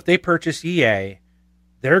 So if they purchase EA,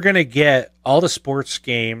 they're going to get all the sports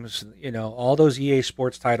games, all those EA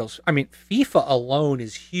sports titles. I mean, FIFA alone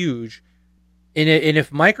is huge. And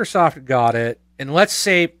if Microsoft got it, and let's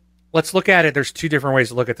look at it, there's two different ways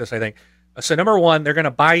to look at this, I think. So number one, they're going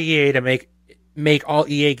to buy EA to make all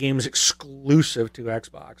EA games exclusive to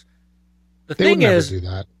Xbox. The thing is, do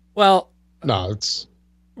that. Well, no, it's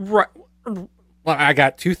right. Well, I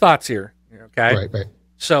got two thoughts here. Okay, right.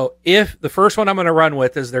 So if the first one I'm going to run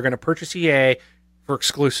with is they're going to purchase EA for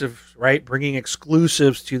exclusives, right? Bringing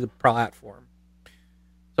exclusives to the platform.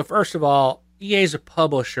 So first of all, EA is a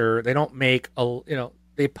publisher. They don't make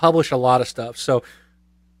they publish a lot of stuff. So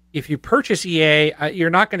if you purchase EA, you're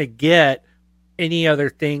not going to get any other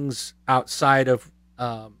things outside of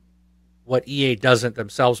what EA doesn't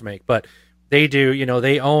themselves make. But they do,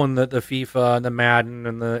 they own the FIFA and the Madden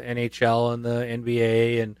and the NHL and the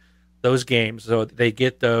NBA and those games. So they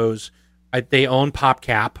get those. They own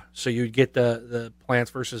PopCap, so you get the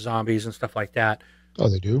Plants vs. Zombies and stuff like that. Oh,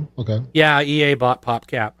 they do? Okay. Yeah, EA bought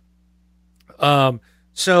PopCap.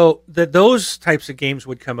 So those types of games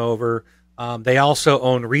would come over. They also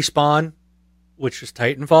own Respawn, which is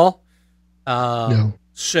Titanfall. No.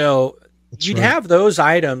 So you'd have those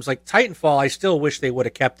items like Titanfall. I still wish they would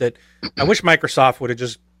have kept it. I wish Microsoft would have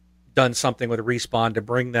just done something with Respawn to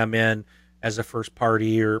bring them in as a first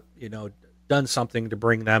party, or done something to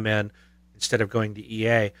bring them in instead of going to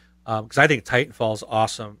EA. Because I think Titanfall is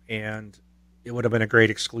awesome, and it would have been a great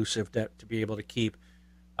exclusive to be able to keep.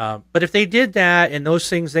 But if they did that and those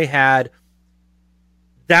things they had,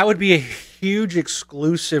 that would be a huge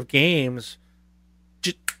exclusive games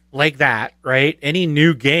just like that, right? Any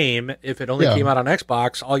new game, if it only came out on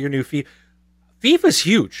Xbox, all your new FIFA's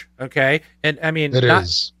huge, okay? And I mean, it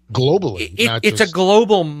is globally. It's a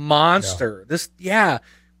global monster. Yeah.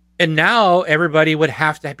 And now everybody would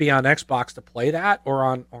have to be on Xbox to play that, or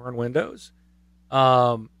on Windows.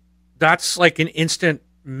 That's like an instant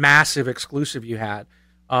massive exclusive you had.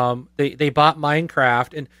 They bought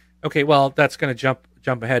Minecraft, and okay, well, that's going to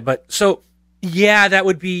jump ahead, but so yeah, that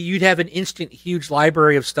would be, you'd have an instant huge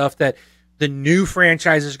library of stuff that the new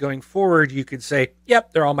franchises going forward, you could say,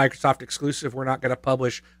 yep, they're all Microsoft exclusive. We're not going to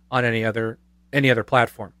publish on any other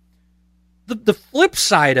platform. the flip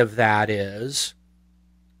side of that is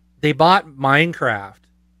they bought Minecraft,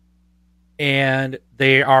 and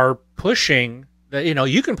they are pushing that,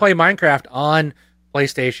 you can play Minecraft on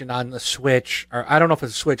PlayStation, on the Switch, or I don't know if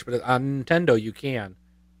it's a Switch, but on Nintendo you can.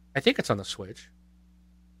 I think it's on the Switch.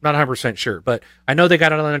 Not 100% sure, but I know they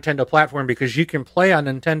got it on the Nintendo platform because you can play on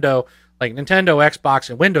Nintendo, like Nintendo, Xbox,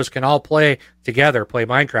 and Windows can all play together, play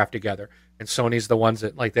Minecraft together. And Sony's the ones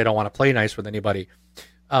that, like, they don't want to play nice with anybody.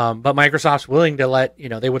 But Microsoft's willing to let,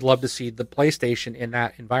 they would love to see the PlayStation in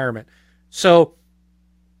that environment. So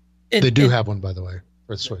they do have one, by the way,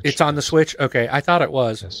 for Switch. It's on the Switch? Okay, I thought it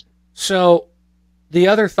was. Yes. So the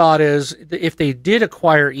other thought is, if they did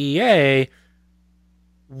acquire EA,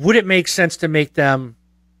 would it make sense to make them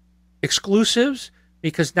exclusives?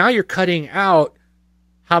 Because now you're cutting out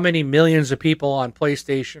how many millions of people on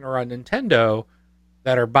PlayStation or on Nintendo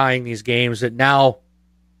that are buying these games that now,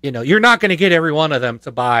 you're not going to get every one of them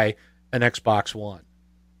to buy an Xbox One.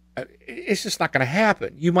 It's just not going to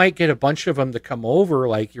happen. You might get a bunch of them to come over,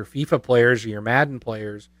 like your FIFA players or your Madden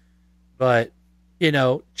players, but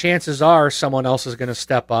chances are someone else is going to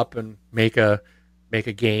step up and make a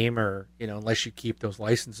game, or unless you keep those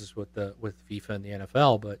licenses with FIFA and the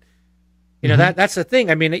NFL. But that's the thing.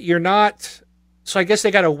 I mean, you're not. So I guess they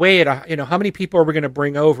got to weigh it. How many people are we going to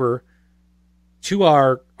bring over to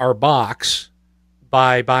our box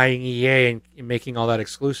by buying EA and making all that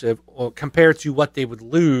exclusive, compared to what they would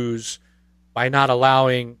lose by not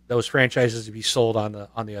allowing those franchises to be sold on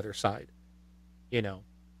the other side,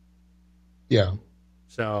 Yeah.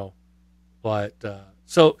 So, but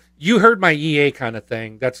so you heard my EA kind of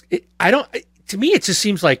thing. That's it. To me, it just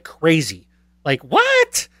seems like crazy. Like,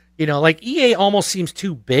 what? Like EA almost seems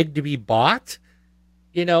too big to be bought.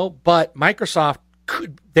 But Microsoft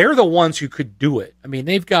they're the ones who could do it. I mean,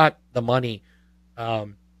 they've got the money.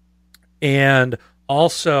 And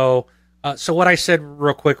also, so what I said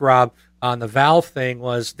real quick, Rob, on the Valve thing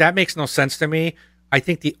was, that makes no sense to me. I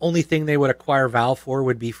think the only thing they would acquire Valve for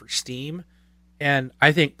would be for Steam. And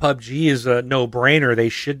I think PUBG is a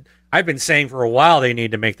no-brainer. I've been saying for a while they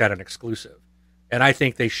need to make that an exclusive. And I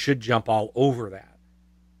think they should jump all over that.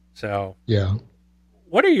 So, yeah.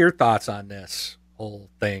 What are your thoughts on this whole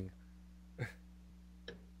thing?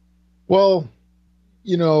 Well,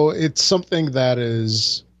 it's something that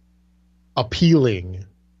is appealing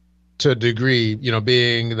to a degree,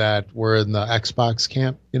 being that we're in the Xbox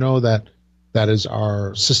camp, that is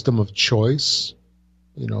our system of choice,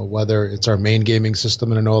 whether it's our main gaming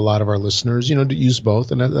system. And I know a lot of our listeners, use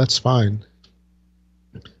both, and that's fine.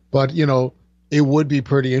 But, it would be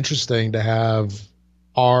pretty interesting to have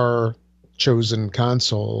our chosen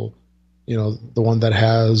console, the one that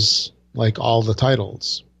has like all the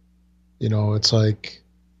titles. It's like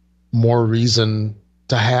more reason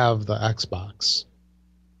to have the Xbox.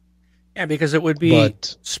 Yeah, because it would be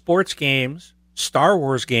sports games, Star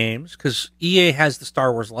Wars games, because EA has the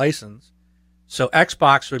Star Wars license. So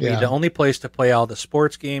Xbox would be the only place to play all the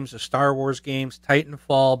sports games, the Star Wars games,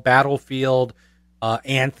 Titanfall, Battlefield,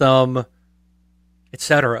 Anthem,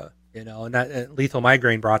 etc. And that Lethal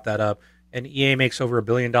Migraine brought that up. And EA makes over $1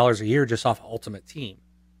 billion a year just off Ultimate Team.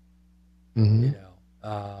 Mm-hmm.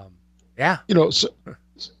 Yeah.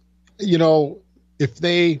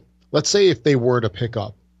 Let's say if they were to pick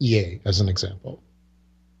up EA as an example.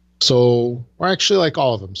 So we're actually like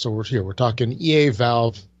all of them. So we're talking EA,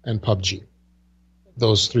 Valve, and PUBG.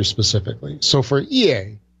 Those three specifically. So for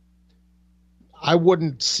EA, I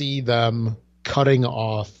wouldn't see them cutting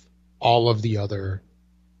off all of the other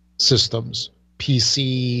systems,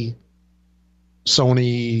 PC,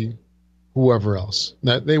 Sony, whoever else.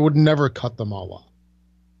 That they would never cut them all off.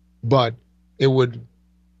 But it would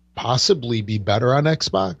possibly be better on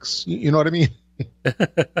Xbox. You know what I mean?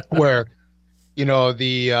 Where,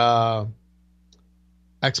 the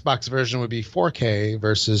Xbox version would be 4K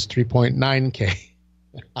versus 3.9K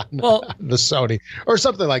on the Sony or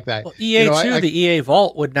something like that. Well, EA the EA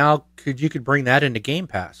Vault would now you could bring that into Game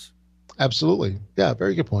Pass. Absolutely. Yeah,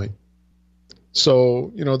 very good point.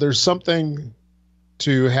 So, there's something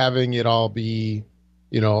to having it all be,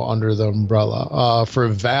 under the umbrella. For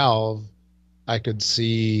Valve, I could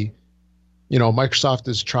see, Microsoft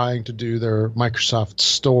is trying to do their Microsoft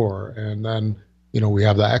Store, and then, we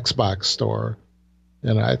have the Xbox Store.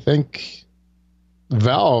 And I think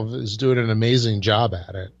Valve is doing an amazing job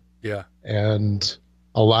at it. Yeah. And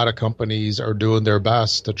a lot of companies are doing their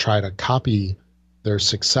best to try to copy their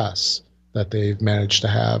success that they've managed to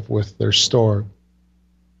have with their store,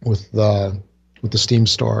 with the Steam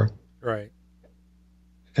store. Right.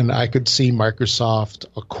 And I could see Microsoft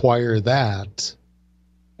acquire that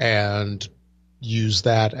and use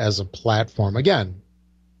that as a platform. Again,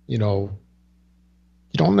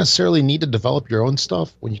 You don't necessarily need to develop your own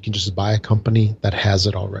stuff when you can just buy a company that has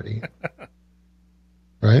it already,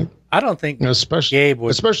 right? I don't think You know, especially, Gabe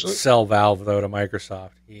would especially sell Valve though to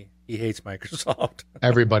Microsoft. He hates Microsoft.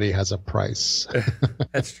 everybody has a price.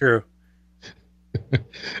 That's true.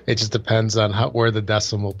 It just depends on where the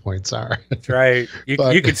decimal points are. That's right. You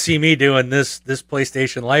But could see me doing this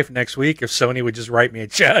PlayStation Life next week if Sony would just write me a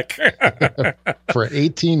check. for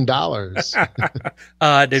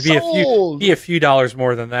 $18, There'd sold be a few dollars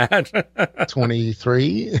more than that.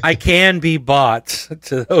 23. I can be bought.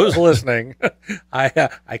 To those listening, I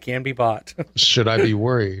can be bought. Should I be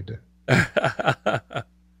worried?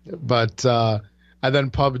 But and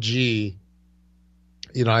then PUBG,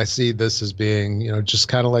 I see this as being, just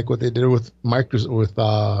kind of like what they did with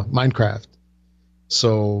Minecraft.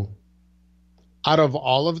 So out of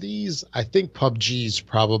all of these, I think PUBG is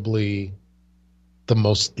probably the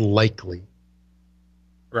most likely,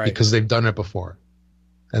 Right. because they've done it before.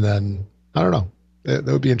 And then I don't know. That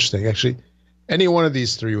would be interesting. Actually, any one of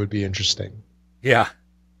these three would be interesting. Yeah.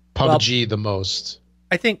 PUBG the most.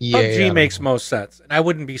 I think EA, I PUBG don't makes know. most sense, and I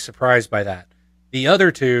wouldn't be surprised by that. The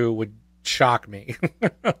other two would shock me.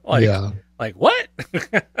 Yeah. Like what?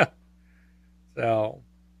 So,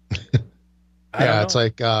 I Yeah, don't it's know.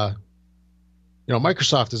 like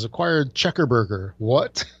Microsoft has acquired Checkerburger.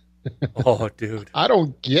 What? Oh, dude, I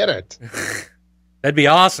don't get it. that'd be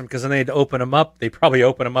awesome because then they'd open them up. They probably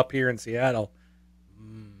open them up here in Seattle.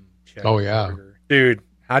 Oh, yeah. Checkerburger. Dude,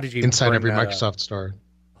 how did you Inside bring every that Microsoft store.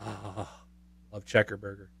 up? Oh, love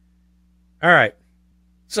Checkerburger. All right,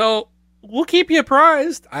 so we'll keep you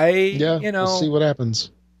apprised. Yeah, we'll see what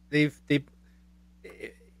happens. they've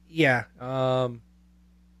yeah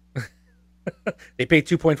they paid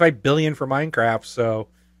 2.5 billion for Minecraft, so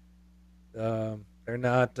they're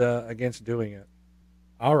not against doing it.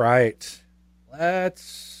 All right,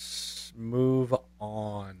 let's move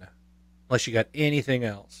on, unless you got anything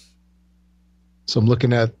else. So I'm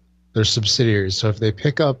looking at their subsidiaries. So if they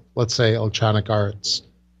pick up, let's say, Electronic Arts,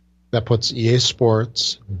 that puts EA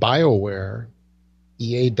Sports, BioWare,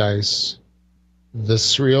 EA Dice,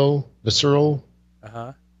 Visceral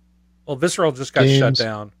Well, Visceral just got shut Games.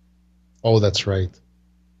 down. Oh, that's right.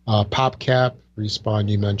 PopCap, Respawn,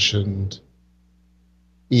 you mentioned.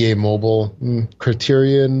 EA Mobile,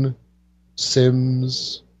 Criterion,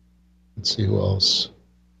 Sims. Let's see who else.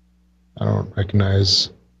 I don't recognize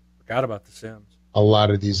Forgot about The Sims. a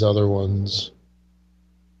lot of these other ones.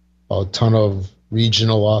 A ton of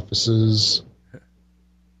regional offices.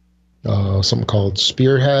 Something called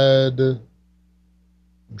Spearhead,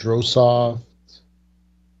 Drosoft.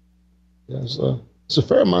 Yeah, there's a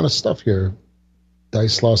fair amount of stuff here.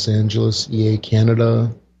 Dice Los Angeles, EA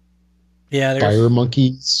Canada, Yeah, Fire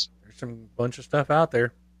Monkeys. there's some bunch of stuff out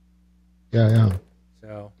there. Yeah.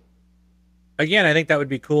 So again, I think that would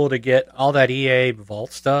be cool to get all that EA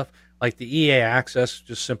Vault stuff. Like the EA Access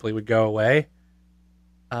just simply would go away.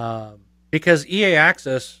 Because EA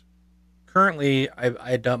Access currently,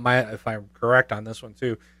 I done if I'm correct on this one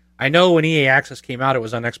too. I know when EA Access came out, it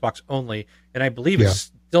was on Xbox only, and I believe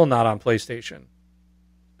it's still not on PlayStation.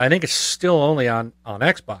 I think it's still only on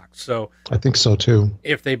Xbox. So I think so too.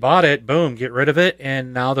 if they bought it, boom, get rid of it,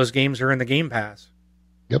 and now those games are in the Game Pass.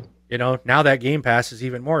 Yep. Now that Game Pass is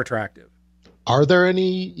even more attractive. Are there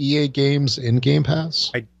any EA games in Game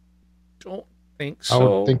Pass? I don't think I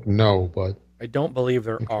so. would think no, but I don't believe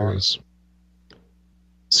there I'm are. curious.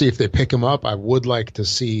 See if they pick them up. I would like to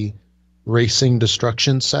see Racing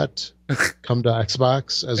Destruction Set come to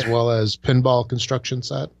Xbox, as well as Pinball Construction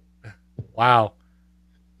Set. Wow.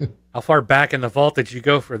 How far back in the vault did you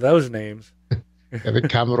go for those names? I think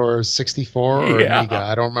Commodore 64 or Yeah. Amiga.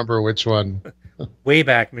 I don't remember which one.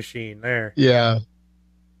 Wayback Machine there. Yeah.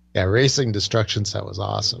 Yeah, Racing Destruction Set was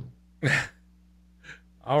awesome.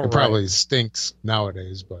 All It right. probably stinks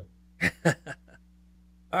nowadays, but All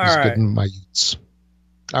it's right. good in my youths.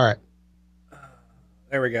 All right.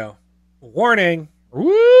 There we go. Warning.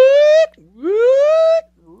 Woot, woot,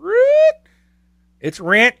 woot. It's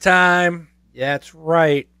rant time. Yeah, that's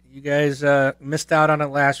right. You guys missed out on it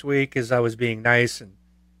last week as I was being nice and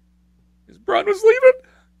because Braun was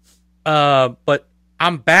leaving. But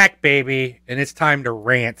I'm back, baby, and it's time to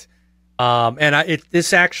rant.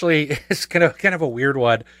 This actually is kind of a weird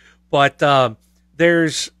one, but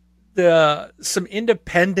there's some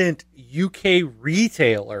independent UK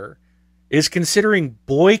retailer is considering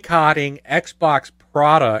boycotting Xbox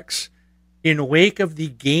products in wake of the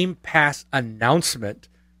Game Pass announcement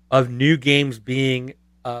of new games being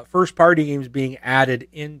first-party games being added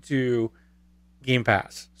into Game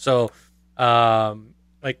Pass. So,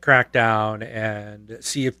 like Crackdown and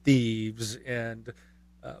Sea of Thieves and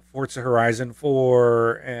Forza Horizon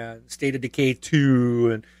 4 and State of Decay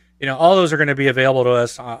 2, and all those are going to be available to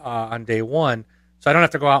us on day one. So I don't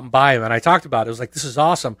have to go out and buy them. And I talked about it. It was like, this is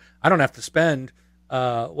awesome. I don't have to spend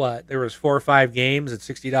there was 4 or 5 games at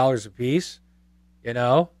 $60 a piece.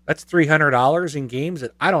 That's $300 in games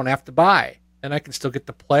that I don't have to buy, and I can still get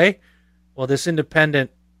to play. Well, this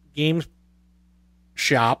independent games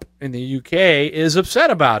shop in the UK is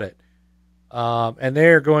upset about it, and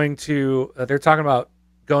they're talking about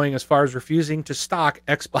going as far as refusing to stock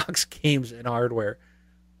Xbox games and hardware.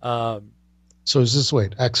 So is this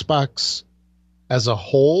Xbox as a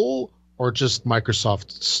whole, or just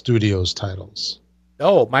Microsoft Studios titles?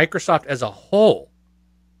 No, Microsoft as a whole.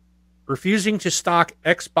 Refusing to stock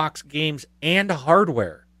Xbox games and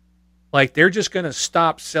hardware. Like, they're just going to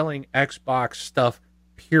stop selling Xbox stuff,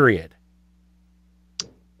 period.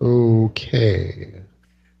 Okay.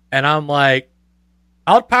 And I'm like,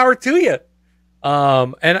 out power to you.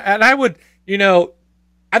 And I would,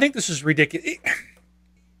 I think this is ridiculous.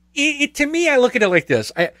 To me, I look at it like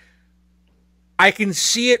this. I can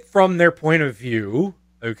see it from their point of view,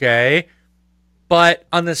 okay? But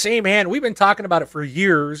on the same hand, we've been talking about it for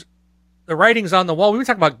years. The writing's on the wall. We've been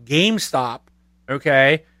talking about GameStop,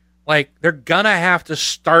 okay? Like, they're going to have to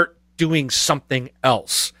start doing something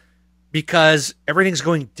else because everything's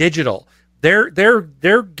going digital.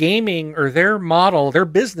 Their gaming, or their model, their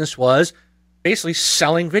business was basically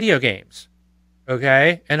selling video games,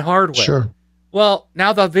 okay, and hardware. Sure. Well,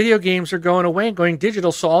 now the video games are going away and going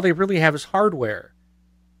digital, so all they really have is hardware.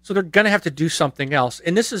 So they're going to have to do something else.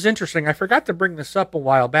 And this is interesting. I forgot to bring this up a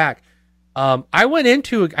while back. I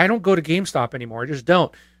don't go to GameStop anymore. I just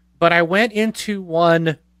don't. But I went into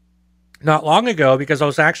one not long ago because I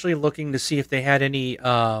was actually looking to see if they had any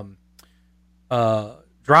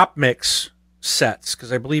drop mix sets,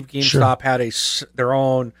 because I believe GameStop had their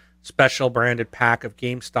own special branded pack of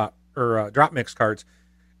GameStop or drop mix cards.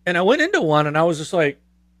 And I went into one and I was just like,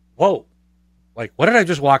 whoa, like, what did I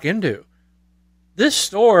just walk into? This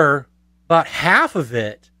store, about half of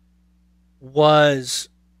it was,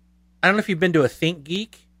 I don't know if you've been to a Think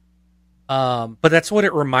Geek, but that's what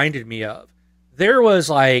it reminded me of. There was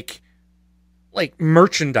like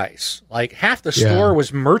merchandise. Like, half the store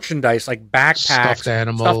was merchandise, like backpacks, stuffed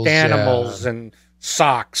animals and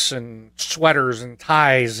socks and sweaters and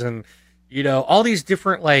ties and, all these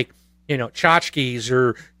different, like, tchotchkes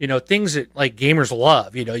or, things that, like, gamers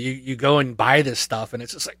love. You go and buy this stuff and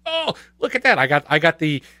it's just like, oh, look at that. I got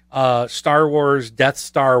the Star Wars Death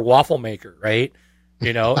Star waffle maker, right?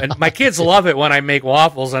 And my kids love it when I make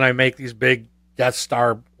waffles and I make these big Death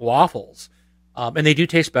Star waffles. And they do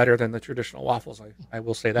taste better than the traditional waffles. I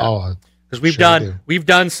will say that, because we've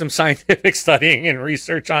done some scientific studying and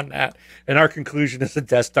research on that, and our conclusion is the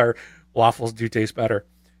Death Star waffles do taste better.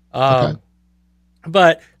 Okay.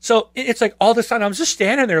 But so it's like all this time I'm just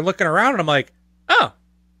standing there looking around and I'm like, oh,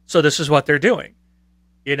 so this is what they're doing.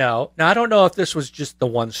 Now I don't know if this was just the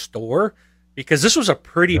one store, because this was a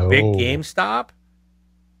pretty big GameStop.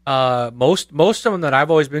 Most of them that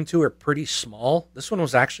I've always been to are pretty small. This one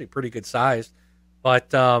was actually pretty good sized.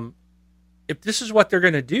 But if this is what they're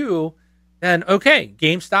going to do, then okay,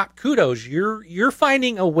 GameStop, kudos. You're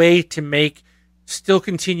finding a way to still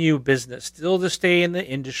continue business, still to stay in the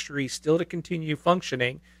industry, still to continue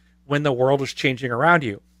functioning when the world is changing around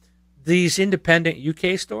you. These independent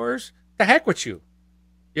UK stores, the heck with you.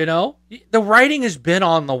 The writing has been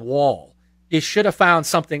on the wall. You should have found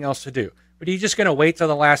something else to do. But are you just going to wait till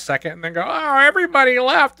the last second and then go, oh, everybody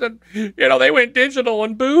left and, they went digital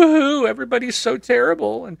and boo-hoo, everybody's so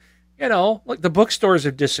terrible. And, like, the bookstores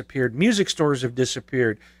have disappeared. Music stores have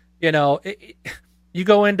disappeared. You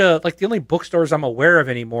go into, like, the only bookstores I'm aware of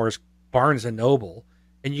anymore is Barnes & Noble.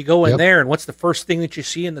 And you go in there, and what's the first thing that you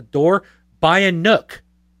see in the door? Buy a Nook.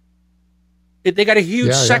 They got a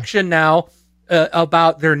huge section now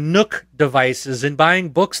about their Nook devices and buying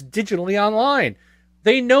books digitally online.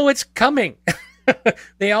 They know it's coming.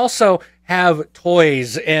 They also have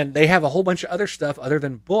toys, and they have a whole bunch of other stuff other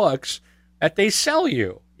than books that they sell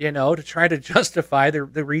you, to try to justify the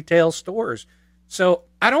retail stores. So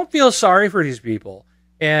I don't feel sorry for these people.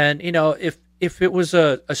 And, if it was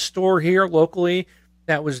a store here locally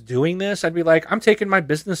that was doing this, I'd be like, I'm taking my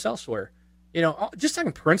business elsewhere. Just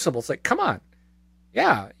on principle. It's like, come on.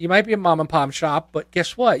 Yeah, you might be a mom and pop shop, but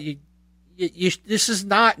guess what? You this is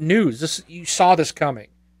not news. You saw this coming.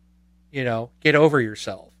 Get over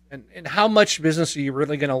yourself. And how much business are you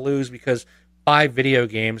really going to lose because 5 video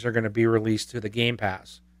games are going to be released to the Game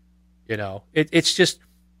Pass? It's just,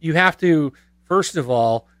 you have to, first of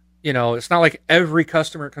all, it's not like every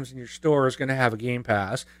customer that comes in your store is going to have a Game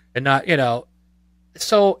Pass, and not,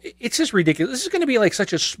 So it's just ridiculous. This is going to be like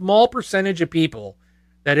such a small percentage of people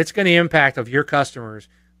that it's going to impact of your customers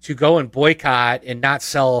to go and boycott and not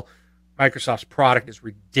sell Microsoft's product is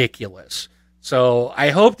ridiculous. So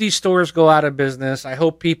I hope these stores go out of business. I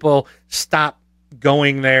hope people stop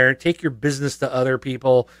going there. Take your business to other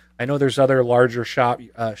people. I know there's other larger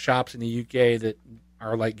shops in the UK that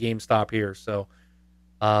are like GameStop here. So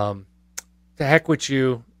to heck with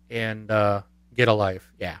you and get a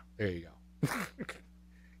life. Yeah, there you go.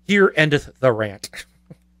 Here endeth the rant.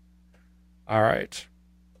 All right.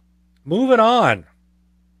 Moving on.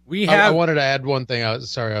 I wanted to add one thing. I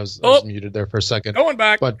was muted there for a second. Going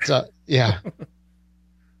back. But yeah.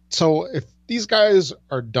 So if these guys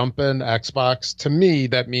are dumping Xbox, to me,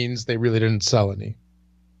 that means they really didn't sell any.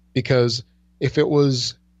 Because if it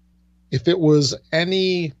was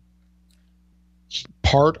any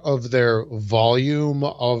part of their volume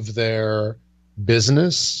of their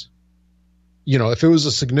business, if it was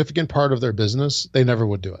a significant part of their business, they never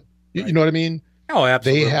would do it. You know what I mean? Oh,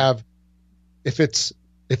 absolutely. They have, if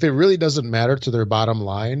it really doesn't matter to their bottom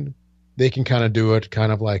line, they can kind of do it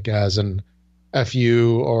kind of like as an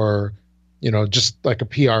FU or, just like a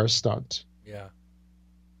PR stunt. Yeah.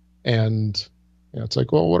 And it's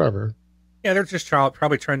like, well, whatever. Yeah, they're just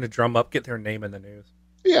probably trying to drum up, get their name in the news.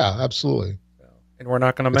 Yeah, absolutely. So, and we're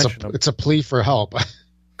not going to mention them. It's a plea for help.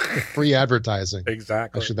 Free advertising.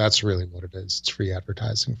 Exactly. Actually, that's really what it is. It's free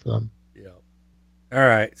advertising for them. Yeah. All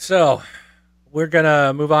right. So we're going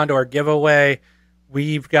to move on to our giveaway.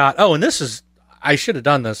 We've got, I should have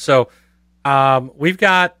done this. So we've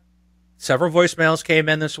got several voicemails came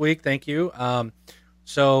in this week. Thank you.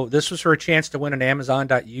 So this was for a chance to win an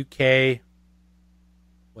Amazon.uk.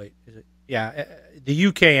 Wait, is it? Yeah, the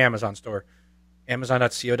UK Amazon store,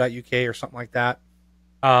 Amazon.co.uk or something like that.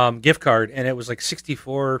 Gift card, and it was like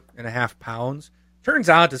 64.5 pounds. Turns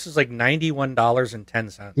out this is like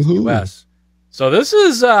 $91.10 US. So this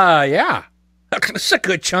is this is a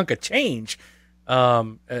good chunk of change.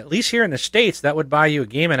 At least here in the States, that would buy you a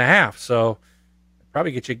game and a half. So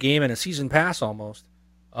probably get you a game and a season pass almost.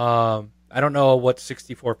 I don't know what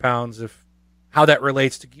 64 pounds, how that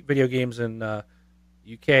relates to video games in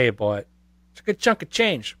UK, but it's a good chunk of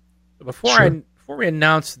change. So before we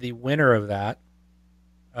announce the winner of that,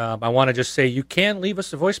 I want to just say you can leave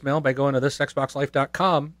us a voicemail by going to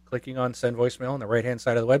thisxboxlife.com, clicking on send voicemail on the right-hand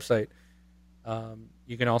side of the website.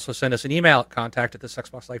 You can also send us an email at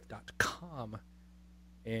contact@thisxboxlife.com.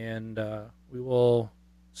 And we will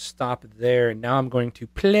stop there. Now I'm going to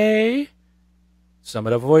play some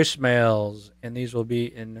of the voicemails, and these will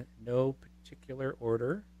be in no particular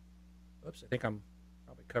order. Oops, I think I'm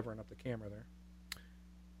probably covering up the camera there.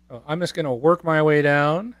 I'm just going to work my way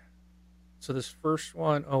down. So this first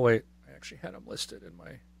one, I actually had them listed in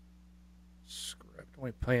my script. Let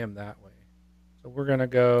me play them that way. So we're going to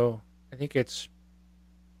go, I think it's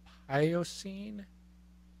Piocene.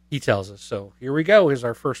 He tells us. So here we go. Here's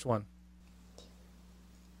our first one.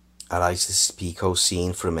 Alright, this is Pico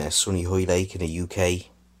Scene from sunny Hoy Lake in the UK.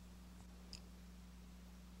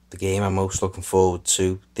 The game I'm most looking forward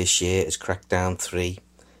to this year is Crackdown 3.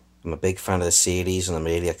 I'm a big fan of the series and I'm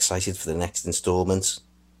really excited for the next instalment.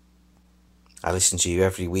 I listen to you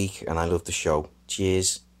every week and I love the show.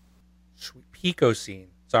 Cheers. Sweet Pico Scene.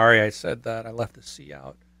 Sorry I said that. I left the C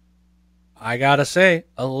out. I gotta say,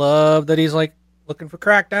 I love that he's like looking for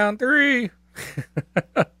Crackdown 3.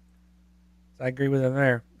 I agree with him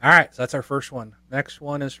there. All right, so that's our first one. Next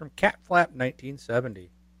one is from Catflap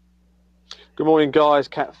 1970. Good morning, guys.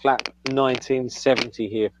 Catflap 1970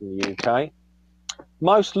 here from the UK.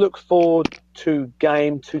 Most look forward to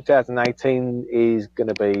game 2018 is going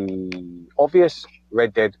to be obvious.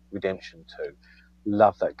 Red Dead Redemption 2.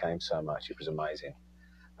 Love that game so much. It was amazing.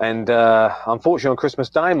 And unfortunately, on Christmas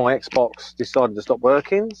Day, my Xbox decided to stop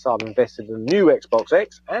working, so I've invested in a new Xbox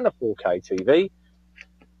X and a 4K TV.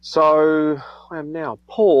 So I am now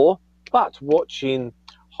poor, but watching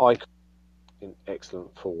high in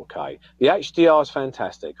excellent 4K. The HDR is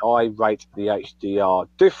fantastic. I rate the HDR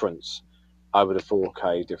difference over the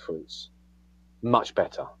 4K difference much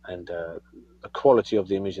better. And the quality of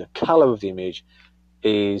the image, the colour of the image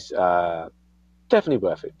is definitely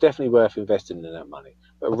worth it. Definitely worth investing in that money.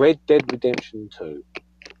 But Red Dead Redemption 2,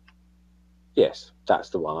 yes, that's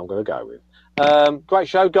the one I'm going to go with. Great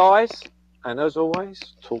show, guys. And as always,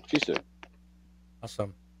 talk to you soon.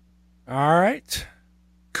 Awesome. All right.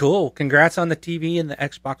 Cool. Congrats on the TV and the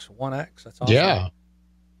Xbox One X. That's awesome. Yeah.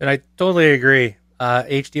 And I totally agree.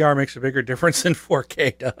 HDR makes a bigger difference than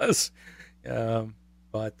 4K does. All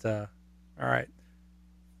right.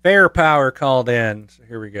 Fair Power called in. So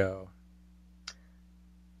here we go.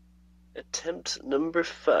 Attempt number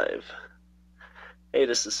 5. Hey,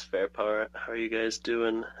 this is Fair Power. How are you guys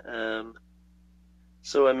doing?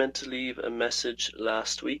 So I meant to leave a message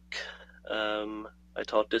last week. I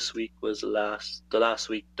thought this week was the last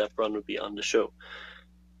week that Bron would be on the show.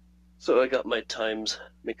 So I got my times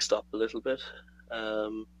mixed up a little bit.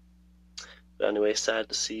 But anyway, sad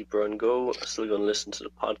to see Bron go. I'm still going to listen to the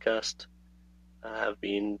podcast. I have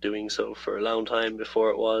been doing so for a long time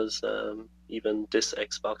before it was even this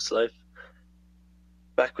Xbox Live.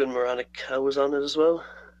 Back when Moronic Cow was on it as well.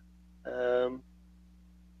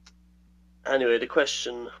 Anyway, the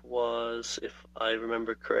question was, if I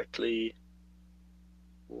remember correctly,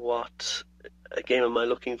 what game am I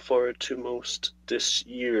looking forward to most this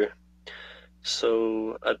year?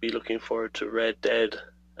 So I'd be looking forward to Red Dead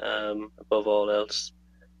above all else.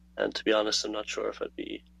 And to be honest, I'm not sure if I'd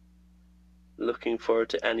be looking forward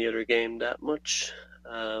to any other game that much.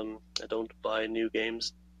 I don't buy new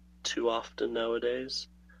games too often nowadays.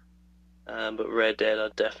 But Red Dead I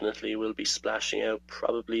definitely will be splashing out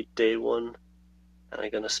probably day one, and I'm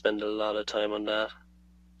going to spend a lot of time on that.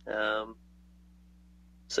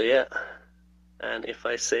 So yeah, and if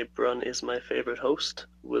I say Brun is my favorite host,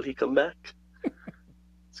 will he come back?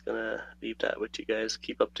 It's going to leave that with you guys.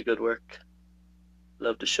 Keep up the good work.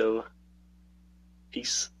 Love the show.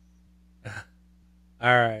 Peace.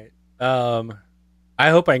 All right. I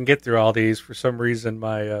hope I can get through all these. For some reason,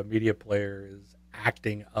 my media player is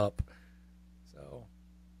acting up. So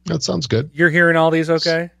That sounds good. you're hearing all these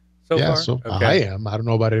okay so yeah, far? so Okay. I am. I don't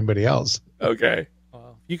know about anybody else. Okay.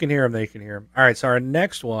 Well, if you can hear them, they can hear them. All right. So our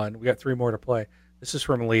next one, we got 3 more to play. This is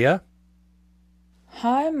from Leah.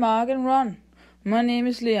 Hi, Mark and Ron. My name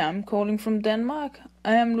is Leah. I'm calling from Denmark.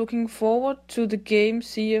 I am looking forward to the game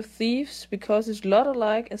Sea of Thieves because it's a lot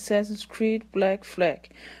like Assassin's Creed Black Flag,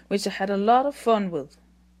 which I had a lot of fun with.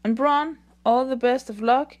 And Bron, all the best of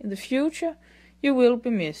luck in the future. You will be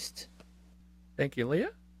missed. Thank you, Leah.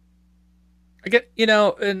 I get,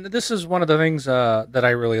 and this is one of the things that I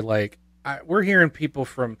really like. We're hearing people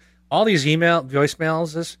from all these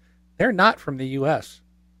voicemails. They're not from the U.S.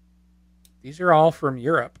 These are all from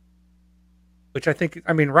Europe, which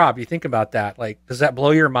Rob, you think about that. Like, does that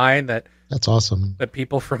blow your mind that That's awesome. that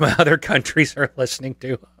people from other countries are listening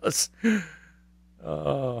to us?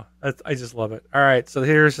 Oh, I just love it. All right, so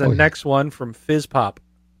here's the next one from Fizz Pop.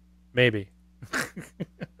 Maybe.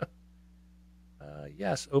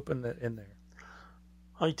 Yes, open in there.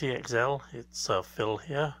 Hi DXL, it's Phil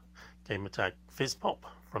here, Gamertag Fizzpop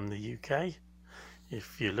from the UK.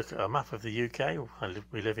 If you look at a map of the UK,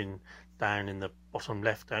 we live down in the bottom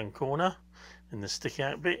left-hand corner, in the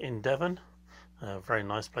sticky-out bit in Devon. A very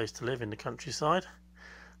nice place to live in the countryside.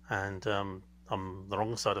 And I'm the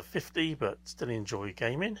wrong side of 50, but still enjoy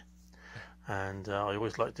gaming. And I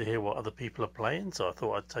always like to hear what other people are playing, so I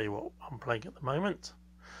thought I'd tell you what I'm playing at the moment.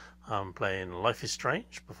 I'm playing Life is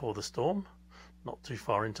Strange Before the Storm. Not too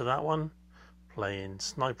far into that one. Playing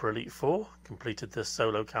Sniper Elite 4. Completed the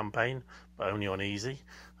solo campaign, but only on easy.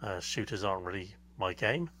 Shooters aren't really my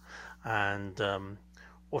game. And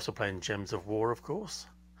also playing Gems of War, of course.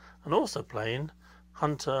 And also playing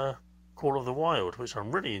Hunter Call of the Wild, which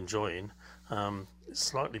I'm really enjoying. It's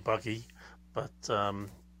slightly buggy, but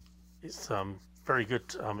it's very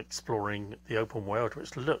good exploring the open world,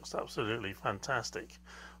 which looks absolutely fantastic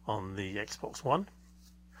on the Xbox One.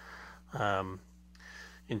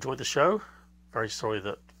 Enjoyed the show. Very sorry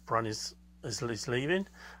that Brun is leaving,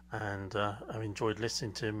 and I've enjoyed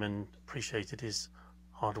listening to him and appreciated his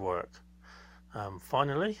hard work.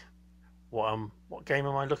 Finally, what game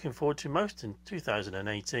am I looking forward to most in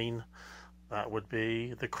 2018? That would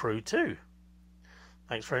be The Crew 2.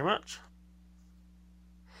 Thanks very much.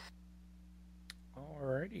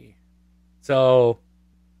 Alrighty. So,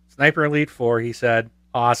 Sniper Elite 4, he said,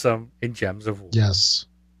 awesome in Gems of War. Yes.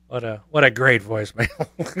 What a great voicemail.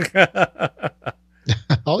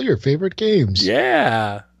 All your favorite games.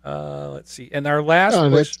 Yeah. Let's see. And our last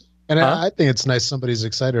I think it's nice somebody's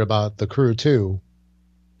excited about The Crew too.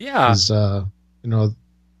 Yeah. Because,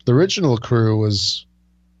 the original Crew was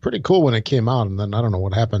pretty cool when it came out, and then I don't know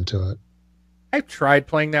what happened to it. I tried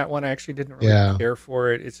playing that one. I actually didn't really care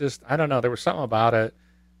for it. It's just, I don't know. There was something about it.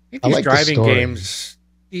 I think these driving games,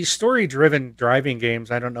 these story-driven driving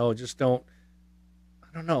games, I don't know,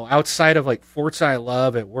 outside of like Forza I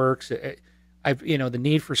love, it works. The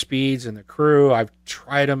Need for Speeds and The Crew, I've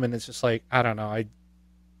tried them, and it's just like, I don't know.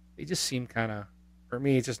 They just seem kind of, for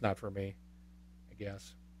me, it's just not for me, I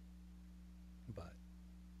guess. But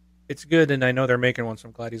it's good, and I know they're making one, so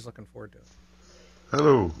I'm glad he's looking forward to it.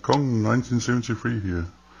 Hello, Kong 1973 here.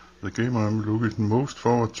 The game I'm looking most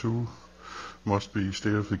forward to must be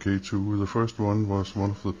State of Decay 2. The first one was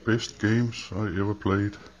one of the best games I ever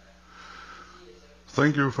played.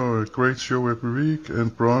 Thank you for a great show every week,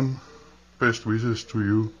 and Bron, best wishes to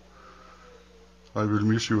you. I will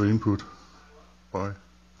miss your input. Bye.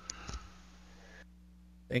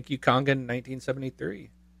 Thank you, Kongan 1973.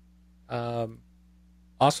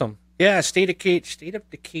 Awesome. Yeah, State of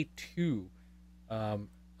Decay 2. An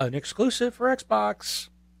exclusive for Xbox.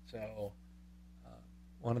 So,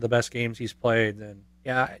 one of the best games he's played. And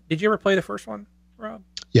yeah, did you ever play the first one, Rob?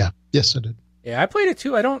 Yeah. Yes, I did. Yeah, I played it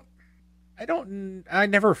too. I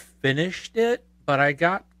never finished it, but I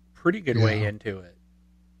got pretty good way into it.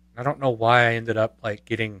 I don't know why I ended up like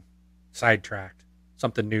getting sidetracked.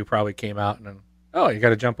 Something new probably came out, and then, oh, you got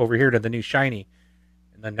to jump over here to the new shiny,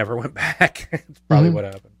 and then never went back. It's probably what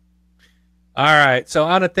happened. All right, so I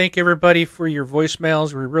want to thank everybody for your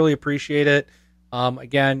voicemails. We really appreciate it.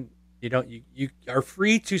 Again, you are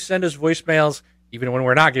free to send us voicemails even when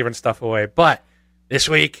we're not giving stuff away. But this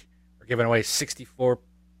week we're giving away 64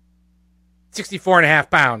 and a half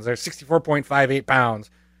pounds. There's 64.58 pounds.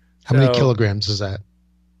 How many kilograms is that?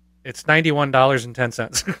 It's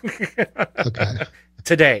 $91.10. Okay.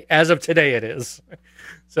 Today. As of today, it is.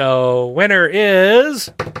 So, winner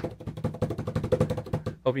is...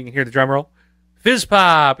 Hope you can hear the drum roll. Fizz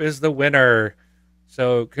Pop is the winner.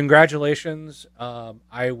 So, congratulations.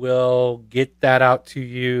 I will get that out to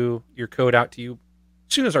you, your code out to you,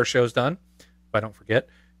 as soon as our show's done, if I don't forget.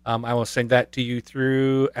 I will send that to you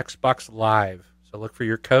through Xbox Live. So, look for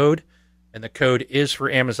your code, and the code is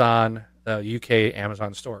for Amazon, the UK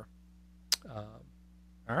Amazon store.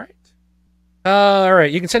 All right. All right.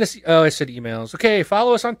 You can send us, I said emails. Okay.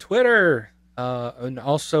 Follow us on Twitter and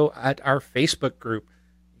also at our Facebook group.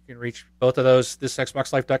 You can reach both of those,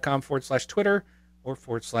 thisxboxlife.com/Twitter or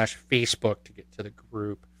 /Facebook to get to the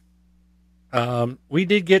group. We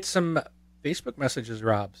did get some Facebook messages,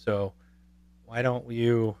 Rob. So why don't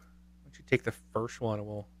you take the first one and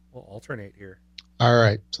we'll alternate here. All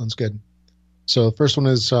right. Sounds good. So the first one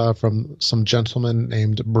is from some gentleman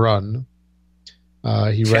named Brun.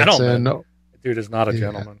 He writes in... Dude is not a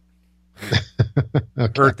gentleman.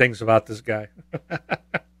 Okay. Heard things about this guy.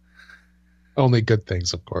 Only good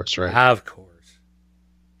things, of course, right? Of course.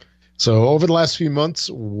 So over the last few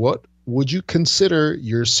months, what would you consider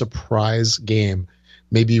your surprise game?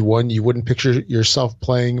 Maybe one you wouldn't picture yourself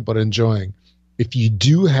playing but enjoying. If you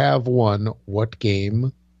do have one, what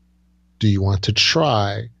game do you want to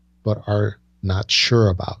try but are not sure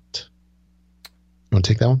about? You want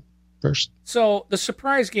to take that one first? So the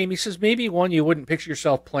surprise game, he says maybe one you wouldn't picture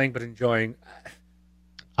yourself playing but enjoying.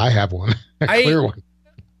 I have one. A clear one.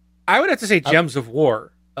 I would have to say Gems of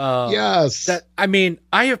War. Yes.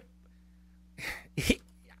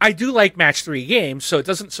 I do like match 3 games, so it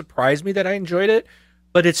doesn't surprise me that I enjoyed it,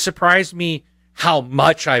 but it surprised me how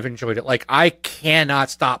much I've enjoyed it. Like, I cannot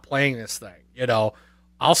stop playing this thing.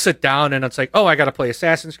 I'll sit down and it's like, oh, I got to play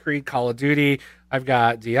Assassin's Creed, Call of Duty. I've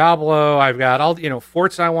got Diablo. I've got all,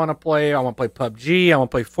 Forts I want to play. I want to play PUBG. I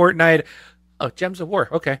want to play Fortnite. Oh, Gems of War.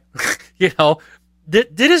 Okay. It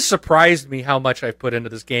has surprised me how much I've put into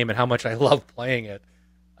this game and how much I love playing it.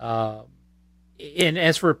 And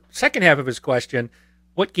as for second half of his question,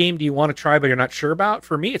 what game do you want to try but you're not sure about?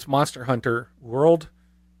 For me, it's Monster Hunter World.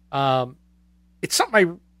 It's something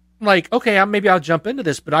I'm like, okay, maybe I'll jump into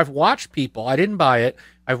this, but I've watched people. I didn't buy it.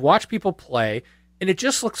 I've watched people play, and it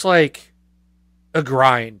just looks like a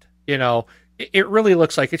grind. It really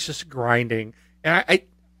looks like it's just grinding. And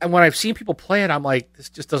and when I've seen people play it, I'm like, this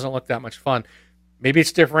just doesn't look that much fun. Maybe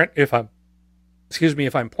it's different if I'm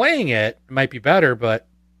playing it. It might be better, but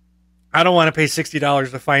I don't want to pay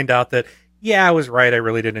 $60 to find out that, yeah, I was right. I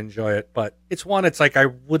really didn't enjoy it, but it's like I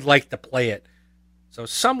would like to play it. So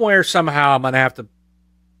somewhere, somehow, I'm going to have to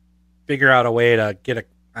figure out a way to get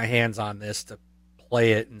my hands on this to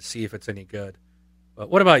play it and see if it's any good. But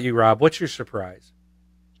what about you, Rob? What's your surprise?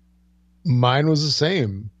 Mine was the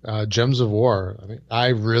same. Gems of War. I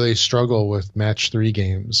really struggle with match 3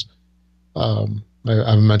 games.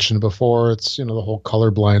 I've mentioned it before. It's the whole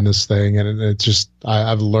color blindness thing, and it's just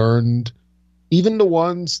I've learned even the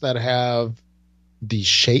ones that have the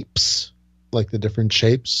shapes, like the different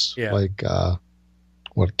shapes, like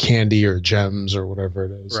what candy or gems or whatever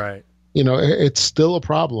it is. Right. It's still a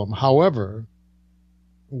problem. However,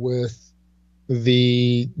 with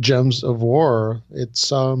the Gems of War,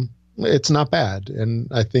 it's not bad, and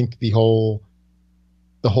I think the whole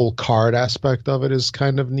card aspect of it is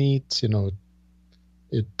kind of neat.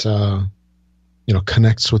 It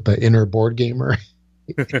connects with the inner board gamer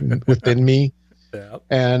within me. Yeah.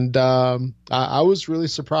 And I was really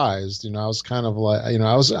surprised. I was kind of like,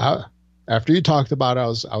 after you talked about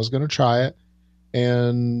it, I was going to try it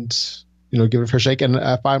and give it a fair shake, and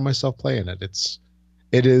I find myself playing it.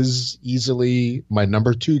 It is easily my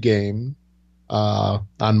number 2 game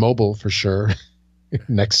on mobile for sure.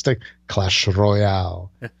 Next to Clash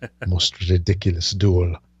Royale, most ridiculous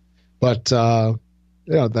duel. But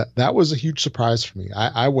that was a huge surprise for me.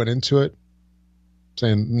 I went into it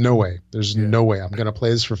saying, no way. There's no way. I'm going to play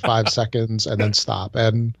this for 5 seconds and then stop.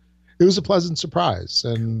 And it was a pleasant surprise.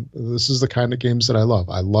 And this is the kind of games that I love.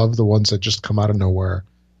 I love the ones that just come out of nowhere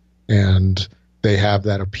and they have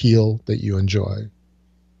that appeal that you enjoy.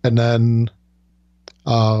 And then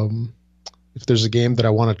if there's a game that I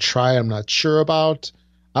want to try, I'm not sure about,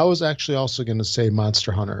 I was actually also going to say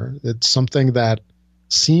Monster Hunter. It's something that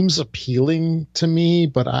seems appealing to me,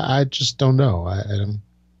 but I just don't know. I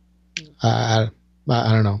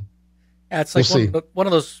don't know. Yeah, it's like one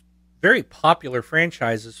of those very popular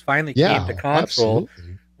franchises finally came to console.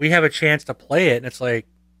 Absolutely. We have a chance to play it, and it's like,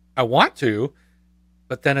 I want to,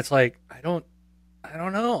 but then it's like, I don't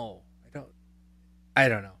know. I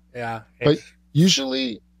don't know. Yeah. But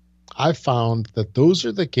usually I found that those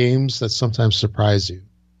are the games that sometimes surprise you.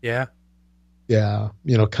 Yeah. Yeah.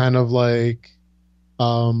 Kind of like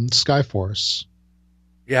Skyforce.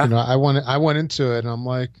 Yeah. I went into it and I'm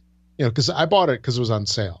like, because I bought it because it was on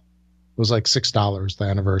sale. It was like $6, the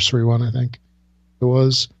anniversary one, I think it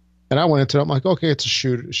was. And I went into it. I'm like, okay, it's a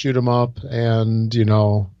shoot 'em up, and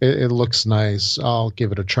it looks nice. I'll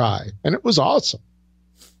give it a try, and it was awesome.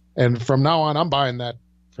 And from now on, I'm buying that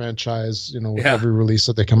franchise, with every release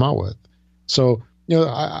that they come out with. So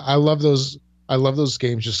I love those. I love those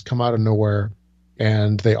games just come out of nowhere,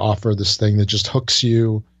 and they offer this thing that just hooks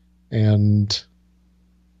you, and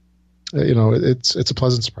it's a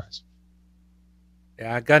pleasant surprise.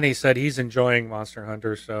 Yeah, Gunny said he's enjoying Monster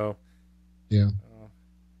Hunter, so yeah.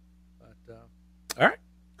 All right,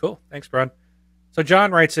 cool. Thanks, Bron. So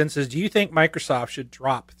John writes in, says, do you think Microsoft should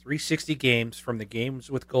drop 360 games from the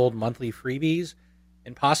Games with Gold monthly freebies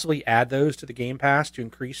and possibly add those to the Game Pass to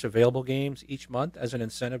increase available games each month as an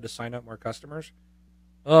incentive to sign up more customers?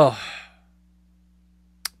 Oh,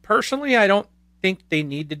 personally, I don't think they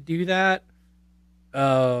need to do that.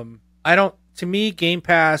 To me, Game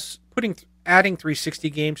Pass, adding 360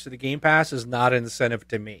 games to the Game Pass is not an incentive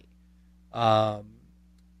to me.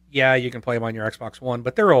 Yeah, you can play them on your Xbox One,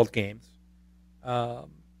 but they're old games.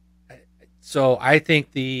 So I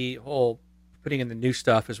think the whole putting in the new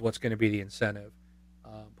stuff is what's going to be the incentive.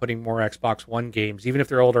 Putting more Xbox One games, even if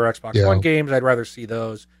they're older Xbox One games, I'd rather see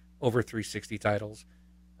those over 360 titles.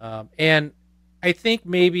 And I think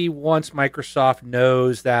maybe once Microsoft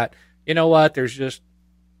knows that,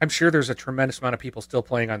 I'm sure there's a tremendous amount of people still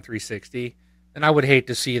playing on 360, and I would hate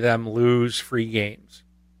to see them lose free games.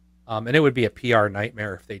 And it would be a PR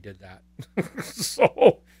nightmare if they did that.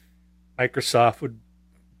 So Microsoft would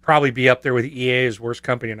probably be up there with EA as worst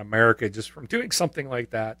company in America just from doing something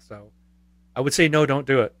like that. So I would say no, don't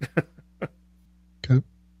do it. Okay.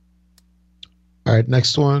 All right,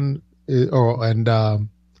 next one.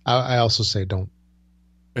 I also say don't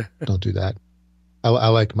do that. I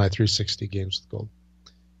like my 360 games with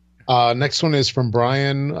gold. Next one is from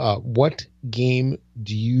Brian. What game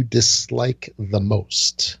do you dislike the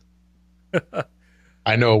most?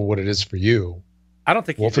 I know what it is for you. I don't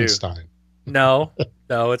think Wolfenstein. You do.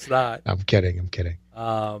 No, it's not. I'm kidding.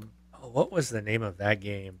 What was the name of that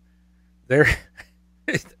game? This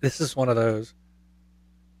is one of those.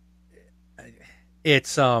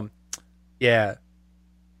 It's Excuse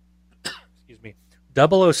me.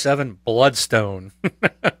 007 Bloodstone.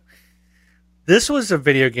 This was a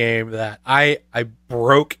video game that I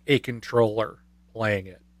broke a controller playing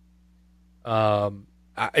it. I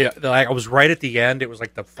was right at the end. It was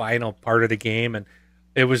like the final part of the game, and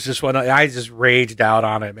it was just I just raged out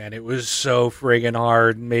on it, man. It was so friggin'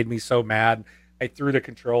 hard and made me so mad. I threw the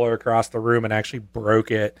controller across the room and actually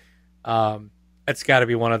broke it. It's got to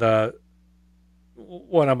be one of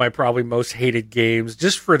my probably most hated games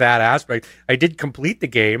just for that aspect. I did complete the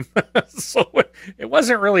game, so it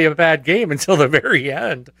wasn't really a bad game until the very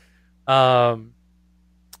end.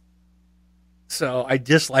 So I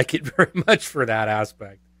dislike it very much for that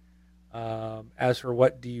aspect. As for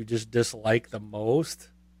what do you just dislike the most?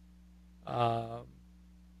 I'm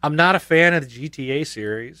not a fan of the GTA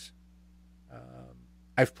series.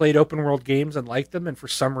 I've played open world games and liked them, and for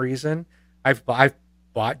some reason, I've bought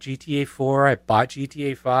GTA 4. I bought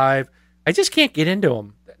GTA 5. I just can't get into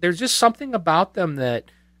them. There's just something about them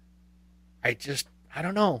that I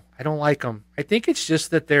don't know. I don't like them. I think it's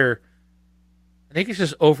just that I think it's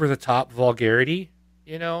just over the top vulgarity,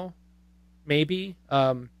 maybe.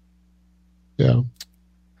 Yeah.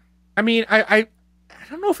 I mean, I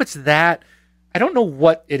don't know if it's that. I don't know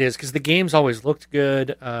what it is because the games always looked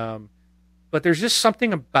good. but there's just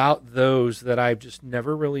something about those that I've just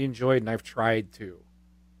never really enjoyed, and I've tried to.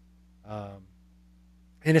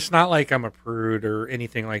 And it's not like I'm a prude or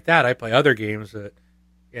anything like that. I play other games that,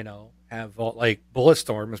 have like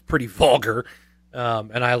Bulletstorm is pretty vulgar,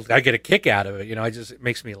 and I get a kick out of it. It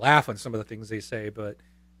makes me laugh on some of the things they say. But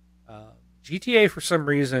GTA, for some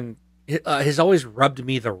reason, has always rubbed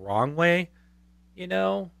me the wrong way.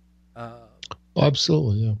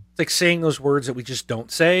 Absolutely, yeah. It's like saying those words that we just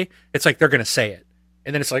don't say. It's like they're going to say it,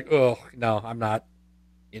 and then it's like, oh no, I'm not.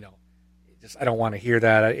 I don't want to hear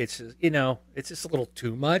that. It's just, it's just a little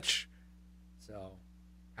too much. So,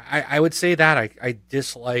 I would say that I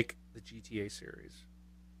dislike the GTA series.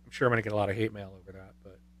 I'm sure I'm going to get a lot of hate mail over that,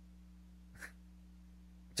 but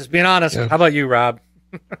just being honest. Yeah. How about you, Rob?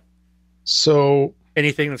 So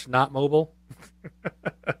anything that's not mobile?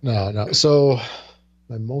 No. So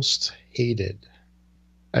my most hated,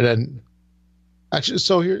 and then actually,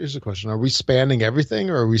 so here's the question: are we spanning everything,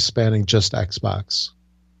 or are we spanning just Xbox?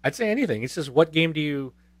 I'd say anything. It says, what game do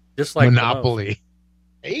you dislike? Monopoly.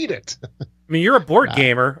 Hate it. I mean, you're a board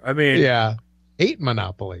gamer. I mean, yeah, hate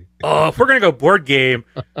Monopoly. Oh, if we're gonna go board game,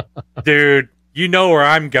 dude, you know where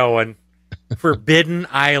I'm going. Forbidden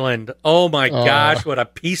Island. Oh my gosh, what a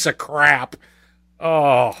piece of crap.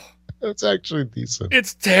 Oh, it's actually decent.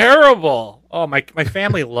 It's terrible. Oh, my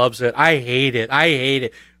family loves it. I hate it.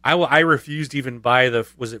 I refused to even buy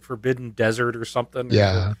was it Forbidden Desert or something?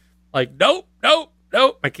 Yeah. Like, nope.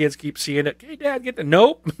 My kids keep seeing it. Hey, Dad, get the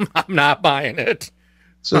nope. I'm not buying it.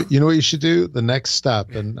 So you know what you should do? The next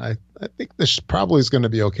step, and I think this probably is going to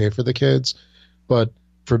be okay for the kids, but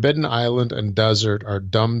Forbidden Island and Desert are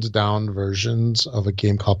dumbed down versions of a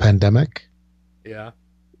game called Pandemic. Yeah.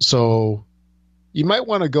 So you might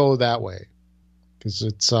want to go that way because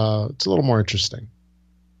it's a little more interesting.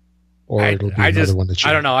 Or it'll be another one that you.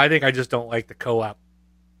 I don't know. I think I just don't like the co-op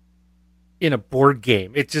in a board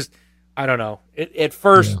game. It just, I don't know. At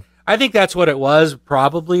first, I think that's what it was.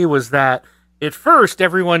 Probably was that at first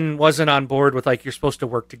everyone wasn't on board with like you're supposed to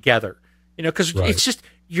work together. Because it's just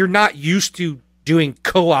you're not used to doing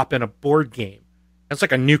co-op in a board game. It's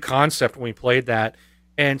like a new concept when we played that.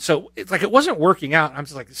 And so it's like it wasn't working out. I'm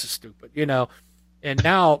just like, this is stupid, And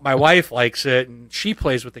now my wife likes it and she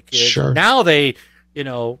plays with the kids. Sure. Now they,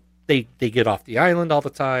 they get off the island all the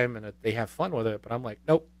time and they have fun with it. But I'm like,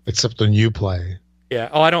 nope. Except when you play. Yeah.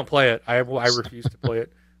 Oh, I don't play it. I refuse to play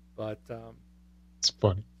it. But it's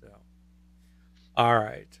funny. So. All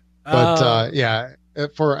right. But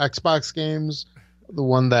for Xbox games, the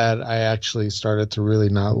one that I actually started to really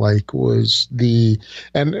not like was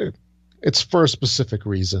and it's for a specific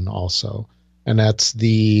reason also, and that's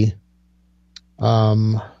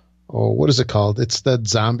what is it called? It's that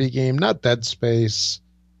zombie game, not Dead Space.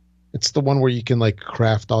 It's the one where you can like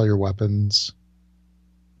craft all your weapons.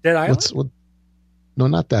 Dead Island? No,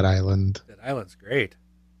 not Dead Island. Dead Island's great.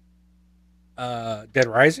 Dead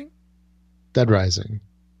Rising? Dead Rising.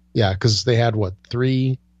 Yeah, because they had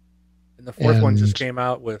 3? And the fourth one just came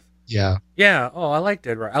out with. Yeah. Yeah. Oh, I like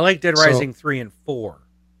Dead Rising. I like Dead Rising 3 and 4.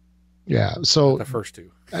 Yeah. So the first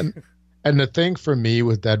two. and the thing for me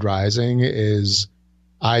with Dead Rising is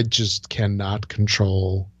I just cannot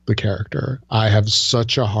control the character. I have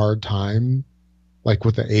such a hard time, like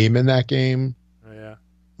with the aim in that game. Oh, yeah.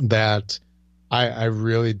 That I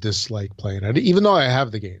really dislike playing it. Even though I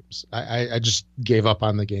have the games, I just gave up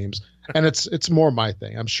on the games, and it's more my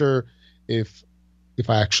thing. I'm sure if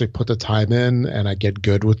I actually put the time in and I get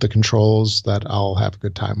good with the controls, that I'll have a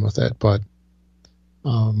good time with it. But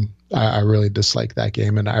I really dislike that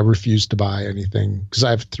game, and I refuse to buy anything because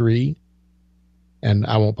I have 3, and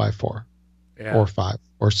I won't buy 4 or 5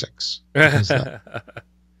 or 6.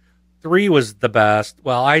 3 was the best.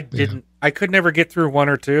 Well, I didn't. Yeah. I could never get through 1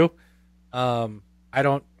 or 2. I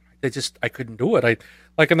couldn't do it.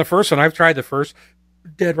 Like in the first one, I've tried the first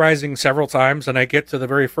Dead Rising several times, and I get to the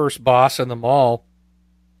very first boss in the mall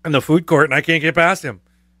in the food court, and I can't get past him.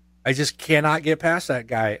 I just cannot get past that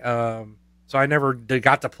guy. So I never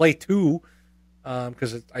got to play 2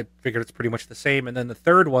 because I figured it's pretty much the same. And then the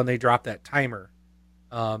third one, they dropped that timer.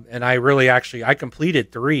 And I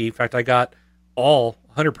completed 3. In fact, I got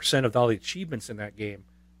 100% of all the achievements in that game.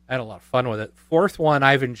 I had a lot of fun with it. Fourth one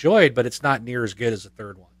I've enjoyed, but it's not near as good as the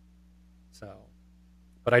third one. So,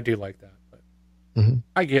 but I do like that. But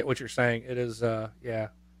I get what you're saying. It is, for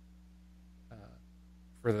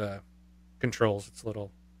the controls, it's a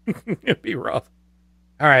little, it'd be rough.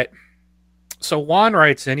 All right. So Juan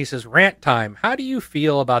writes in, he says, rant time. How do you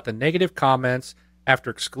feel about the negative comments after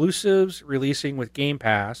exclusives releasing with Game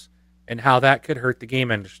Pass and how that could hurt the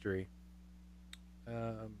game industry?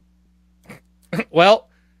 Well,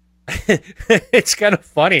 it's kind of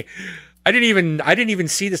funny. I didn't even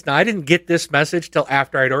see this. Now I didn't get this message till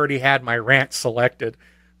after I'd already had my rant selected.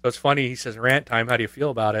 So it's funny. He says, "Rant time. How do you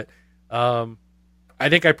feel about it?" I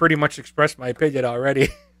think I pretty much expressed my opinion already.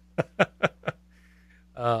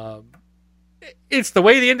 um, it's the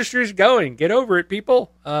way the industry is going. Get over it,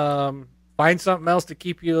 people. Find something else to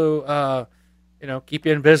keep you, keep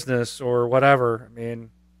you in business or whatever. I mean,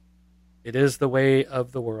 it is the way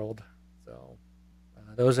of the world. So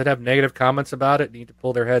those that have negative comments about it need to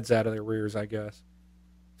pull their heads out of their rears, I guess.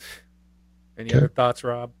 Any other thoughts,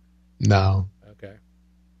 Rob? No. Okay.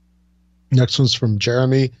 Next one's from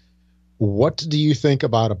Jeremy. What do you think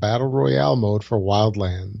about a battle royale mode for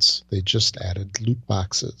Wildlands? They just added loot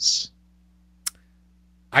boxes.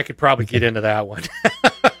 I could probably get into that one.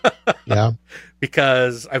 Yeah.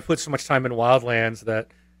 Because I've put so much time in Wildlands that,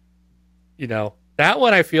 that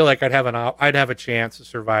one I feel like I'd have a chance of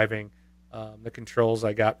surviving. The controls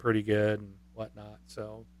I got pretty good and whatnot.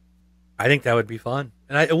 So I think that would be fun.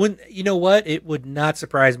 And it wouldn't, you know what? It would not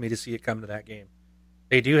surprise me to see it come to that game.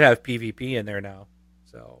 They do have PvP in there now.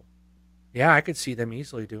 So yeah, I could see them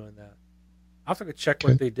easily doing that. I'll have to check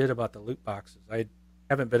what they did about the loot boxes. I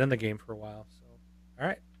haven't been in the game for a while. So all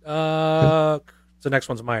right. So the next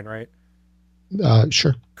one's mine, right?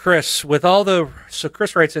 Sure. Chris,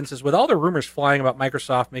 Chris writes in and says, with all the rumors flying about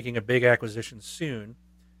Microsoft making a big acquisition soon,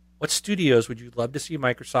 what studios would you love to see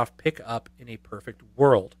Microsoft pick up in a perfect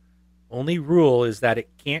world? Only rule is that it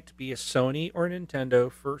can't be a Sony or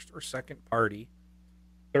Nintendo first or second party.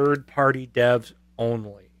 Third party devs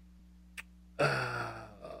only.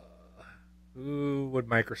 Who would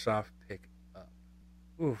Microsoft pick up?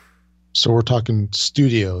 Oof. So we're talking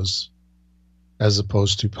studios as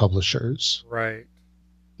opposed to publishers. Right.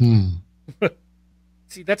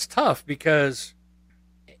 See, that's tough because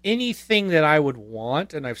anything that I would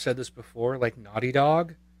want, and I've said this before, like Naughty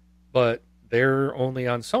Dog, but they're only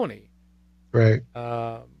on Sony. Right.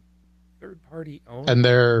 Third party owned.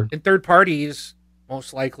 And third parties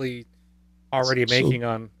most likely already making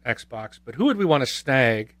on Xbox. But who would we want to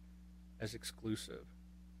snag as exclusive?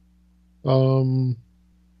 BioWare?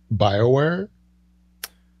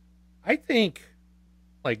 I think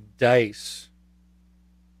like DICE.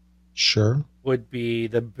 Sure. Would be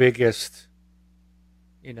the biggest.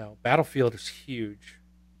 Battlefield is huge.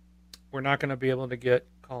 We're not going to be able to get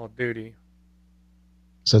Call of Duty.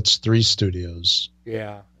 So that's 3 studios.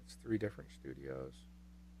 Yeah, it's 3 different studios.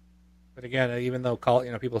 But again, even though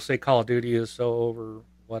people say Call of Duty is so over,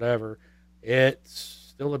 whatever, it's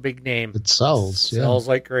still a big name. It sells. It sells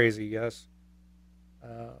like crazy. Yes.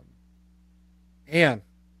 Man,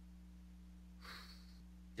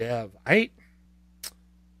 Dev,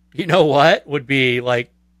 you know what would be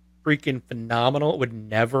like freaking phenomenal? It would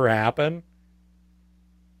never happen.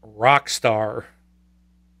 Rockstar.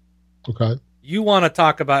 Okay. You want to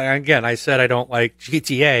talk about, and again, I said I don't like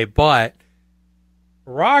GTA, but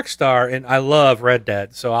Rockstar, and I love Red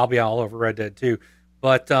Dead, so I'll be all over Red Dead too.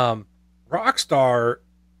 But Rockstar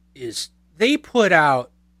they put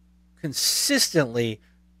out consistently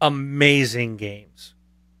amazing games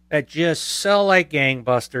that just sell like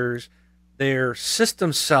gangbusters. They're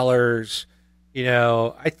system sellers.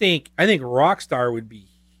 I think Rockstar would be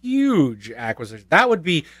huge acquisition. That would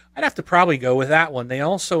be, I'd have to probably go with that one. They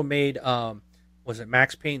also made was it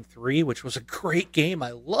Max Payne 3, which was a great game.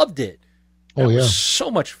 I loved it. That was so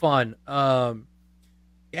much fun. I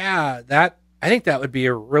think that would be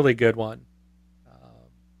a really good one.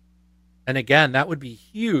 And again, that would be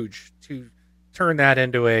huge to turn that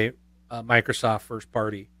into a Microsoft first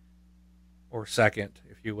party or second,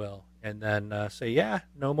 if you will. And then say,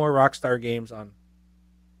 no more Rockstar games on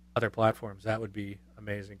other platforms. That would be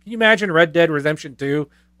amazing. Can you imagine Red Dead Redemption 2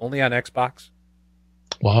 only on Xbox?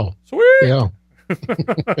 Wow. Sweet. Yeah.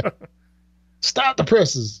 Stop the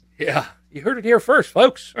presses. Yeah. You heard it here first,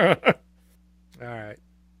 folks. All right.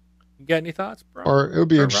 You got any thoughts, bro? Or it would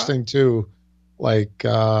be interesting, too, like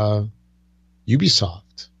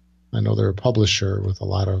Ubisoft. I know they're a publisher with a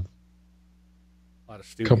lot of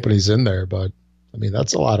companies in there, but, I mean,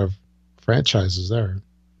 that's a lot of franchises there.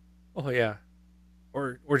 Oh, yeah.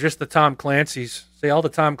 Or just the Tom Clancy's. Say all the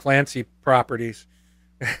Tom Clancy properties.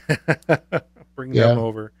 Bring them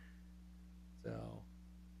over. So.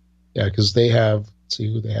 Yeah, because they have,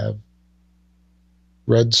 see who they have.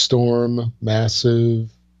 Red Storm, Massive,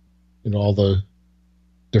 all the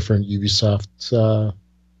different Ubisoft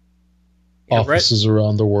offices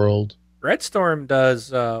around the world. Red Storm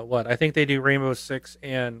does what? I think they do Rainbow Six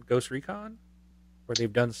and Ghost Recon, where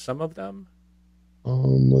they've done some of them.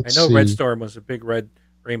 Let's I know see. Red Storm was a big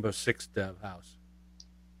Rainbow Six dev house.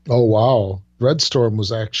 Oh, wow. Red Storm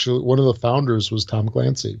was actually, one of the founders was Tom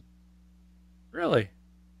Clancy. Really?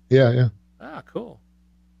 Yeah. Ah, cool.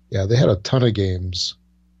 Yeah, they had a ton of games,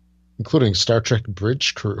 including Star Trek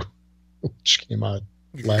Bridge Crew, which came out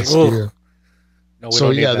last Ugh. year. No, we So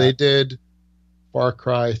don't need yeah, that. they did Far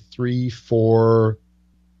Cry 3, 4,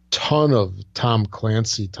 ton of Tom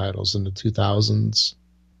Clancy titles in the 2000s.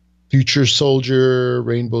 Future Soldier,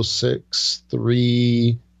 Rainbow Six,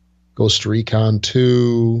 3, Ghost Recon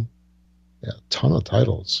 2. Yeah, ton of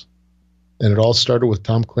titles. And it all started with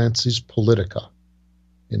Tom Clancy's Politica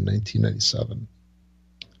in 1997.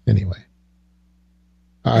 Anyway.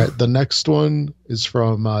 All right, the next one is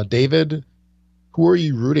from David. Who are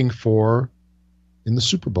you rooting for in the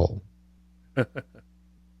Super Bowl? It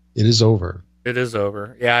is over. It is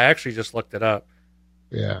over. Yeah, I actually just looked it up.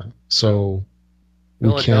 Yeah, so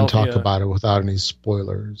we can't talk about it without any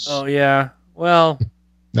spoilers. Oh, yeah. Well,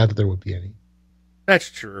 not that there would be any. That's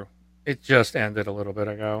true. It just ended a little bit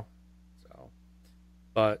ago. So,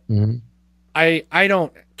 but I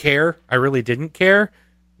don't care. I really didn't care.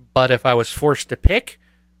 But if I was forced to pick,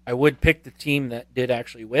 I would pick the team that did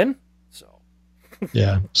actually win. So,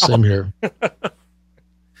 yeah, same here.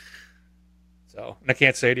 So, and I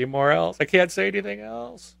can't say anymore else. I can't say anything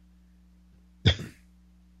else.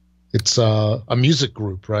 It's a music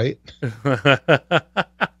group, right? Yeah.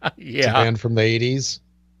 It's a band from the 80s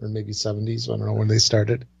or maybe 70s. I don't know when they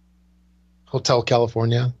started. Hotel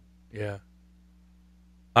California. Yeah.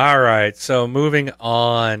 All right. So moving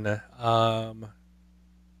on.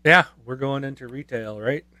 Yeah, we're going into retail,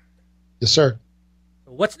 right? Yes, sir.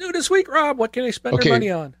 What's new this week, Rob? What can I spend their money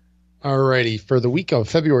on? Alrighty. For the week of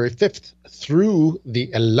February 5th through the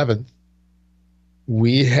 11th,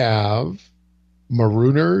 we have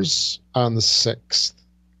Marooners on the 6th.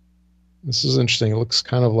 This is interesting. It looks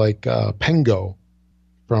kind of like Pengo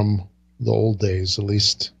from the old days, at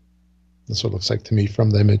least. That's what it looks like to me from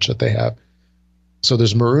the image that they have. So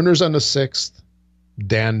there's Marooners on the 6th,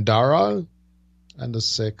 Dandara on the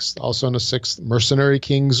 6th. Also on the 6th, Mercenary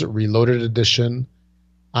Kings Reloaded Edition.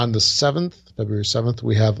 On the 7th, February 7th,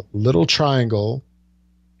 we have Little Triangle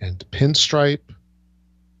and Pinstripe.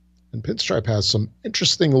 And Pinstripe has some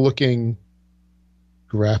interesting looking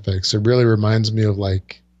graphics. It really reminds me of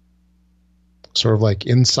like sort of like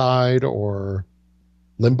Inside or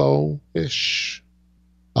Limbo-ish.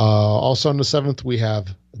 Also on the 7th, we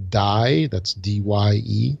have Die, that's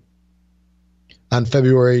D-Y-E. On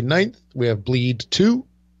February 9th, we have Bleed 2,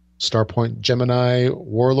 Starpoint Gemini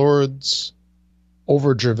Warlords,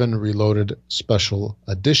 Overdriven Reloaded Special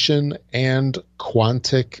Edition, and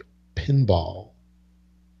Quantic Pinball.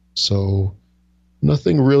 So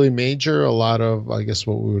nothing really major, a lot of, I guess,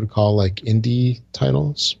 what we would call like indie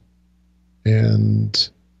titles. And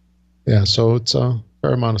yeah, so it's a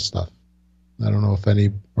fair amount of stuff. I don't know if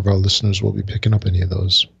any of our listeners will be picking up any of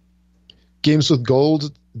those. Games with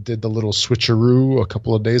Gold did the little switcheroo a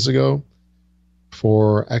couple of days ago.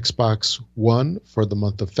 For Xbox One for the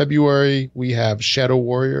month of February, we have Shadow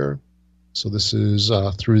Warrior. So this is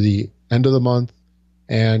through the end of the month.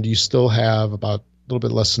 And you still have about a little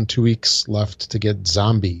bit less than 2 weeks left to get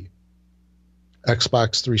Zombie.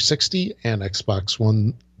 Xbox 360 and Xbox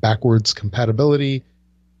One backwards compatibility.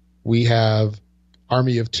 We have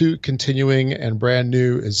Army of Two continuing, and brand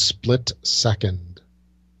new is Split Second.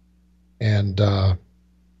 And, I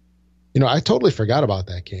totally forgot about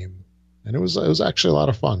that game. And it was actually a lot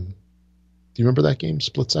of fun. Do you remember that game,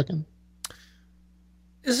 Split Second?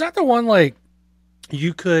 Is that the one like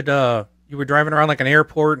you could you were driving around like an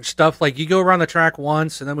airport and stuff? Like you go around the track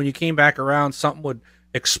once, and then when you came back around, something would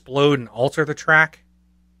explode and alter the track?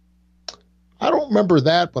 I don't remember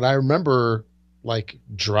that, but I remember like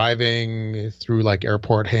driving through like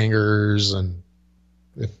airport hangars, and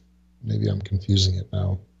if maybe I'm confusing it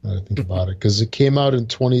now that I think about it, because it came out in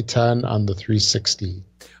 2010 on the 360.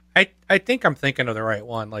 I think I'm thinking of the right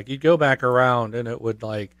one. Like you'd go back around and it would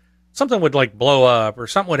like something would like blow up or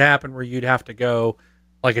something would happen where you'd have to go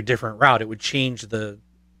like a different route. It would change the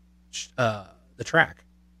track.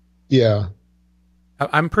 Yeah.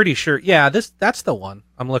 I'm pretty sure. Yeah, that's the one.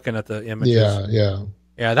 I'm looking at the images.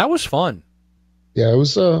 Yeah, that was fun. Yeah, it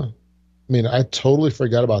was I totally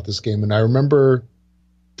forgot about this game, and I remember,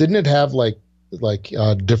 didn't it have like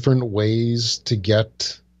different ways to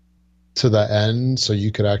get to the end, so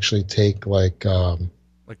you could actually take like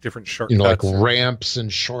different shortcuts, like ramps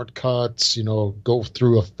and shortcuts, go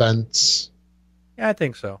through a fence. Yeah, I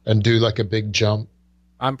think so. And do like a big jump.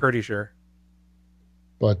 I'm pretty sure.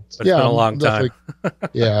 But it's been a long time.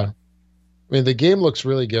 Yeah. I mean, the game looks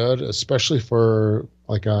really good, especially for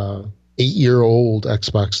like a 8-year-old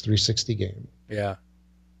Xbox 360 game. Yeah.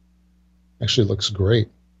 Actually looks great.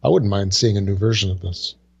 I wouldn't mind seeing a new version of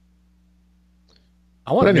this.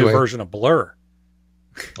 I want a new version of Blur.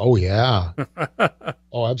 Oh yeah.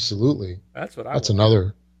 Oh, absolutely. That's what I That's want.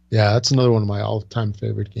 another. Yeah, that's another one of my all-time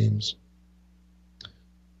favorite games.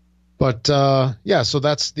 But yeah, so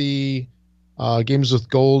that's the games with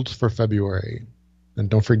gold for February. And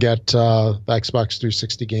don't forget, the Xbox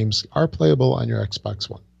 360 games are playable on your Xbox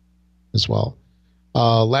One as well.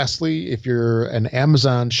 Lastly, if you're an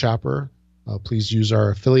Amazon shopper, please use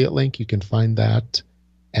our affiliate link. You can find that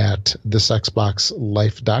at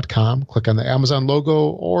thisxboxlife.com. Click on the Amazon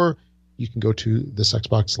logo, or you can go to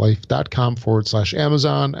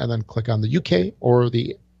thisxboxlife.com/Amazon and then click on the UK or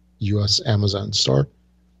the US Amazon store.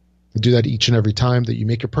 We do that each and every time that you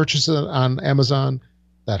make a purchase on Amazon.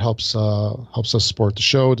 That helps us support the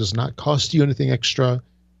show. It does not cost you anything extra.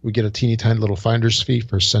 We get a teeny tiny little finder's fee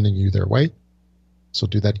for sending you their way. So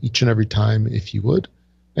do that each and every time if you would.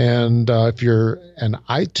 And if you're an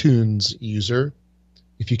iTunes user,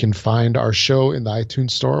 if you can find our show in the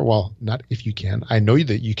iTunes store, well, not if you can. I know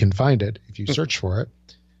that you can find it if you search for it.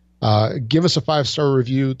 Give us a 5-star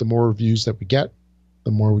review. The more reviews that we get,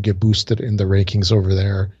 the more we get boosted in the rankings over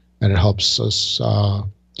there. And it helps us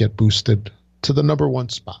get boosted to the number 1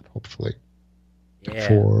 spot, hopefully,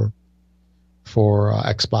 for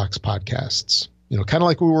Xbox podcasts. You know, kind of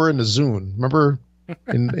like we were in the Zune. Remember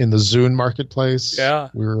in the Zune marketplace? Yeah.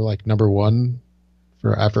 We were like number 1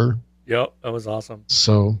 forever. Yep, that was awesome.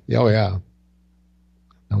 So, oh yeah.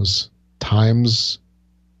 That was times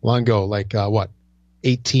long ago. Like,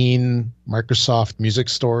 18 Microsoft music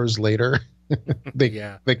stores later.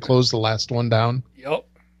 They closed the last one down. Yep.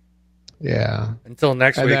 Yeah. Until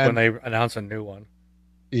next week when they announce a new one.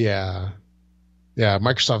 Yeah. Yeah.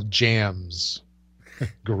 Microsoft Jams.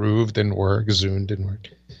 Groove didn't work. Zune didn't work.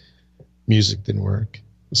 Music didn't work.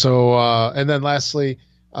 So, and then lastly,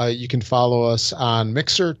 you can follow us on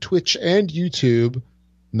Mixer, Twitch, and YouTube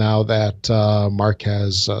now that Mark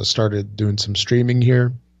has started doing some streaming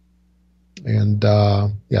here. And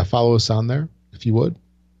yeah, follow us on there if you would.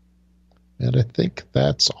 And I think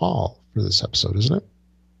that's all for this episode, isn't it? Do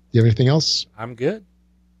you have anything else? I'm good.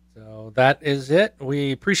 So that is it.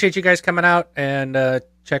 We appreciate you guys coming out, and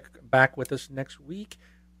check back with us next week,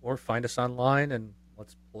 or find us online and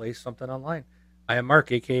let's play something online. I am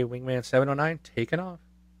Mark, aka Wingman709, taking off.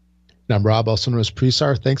 And I'm Rob, also known as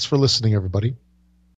Presar. Thanks for listening, everybody.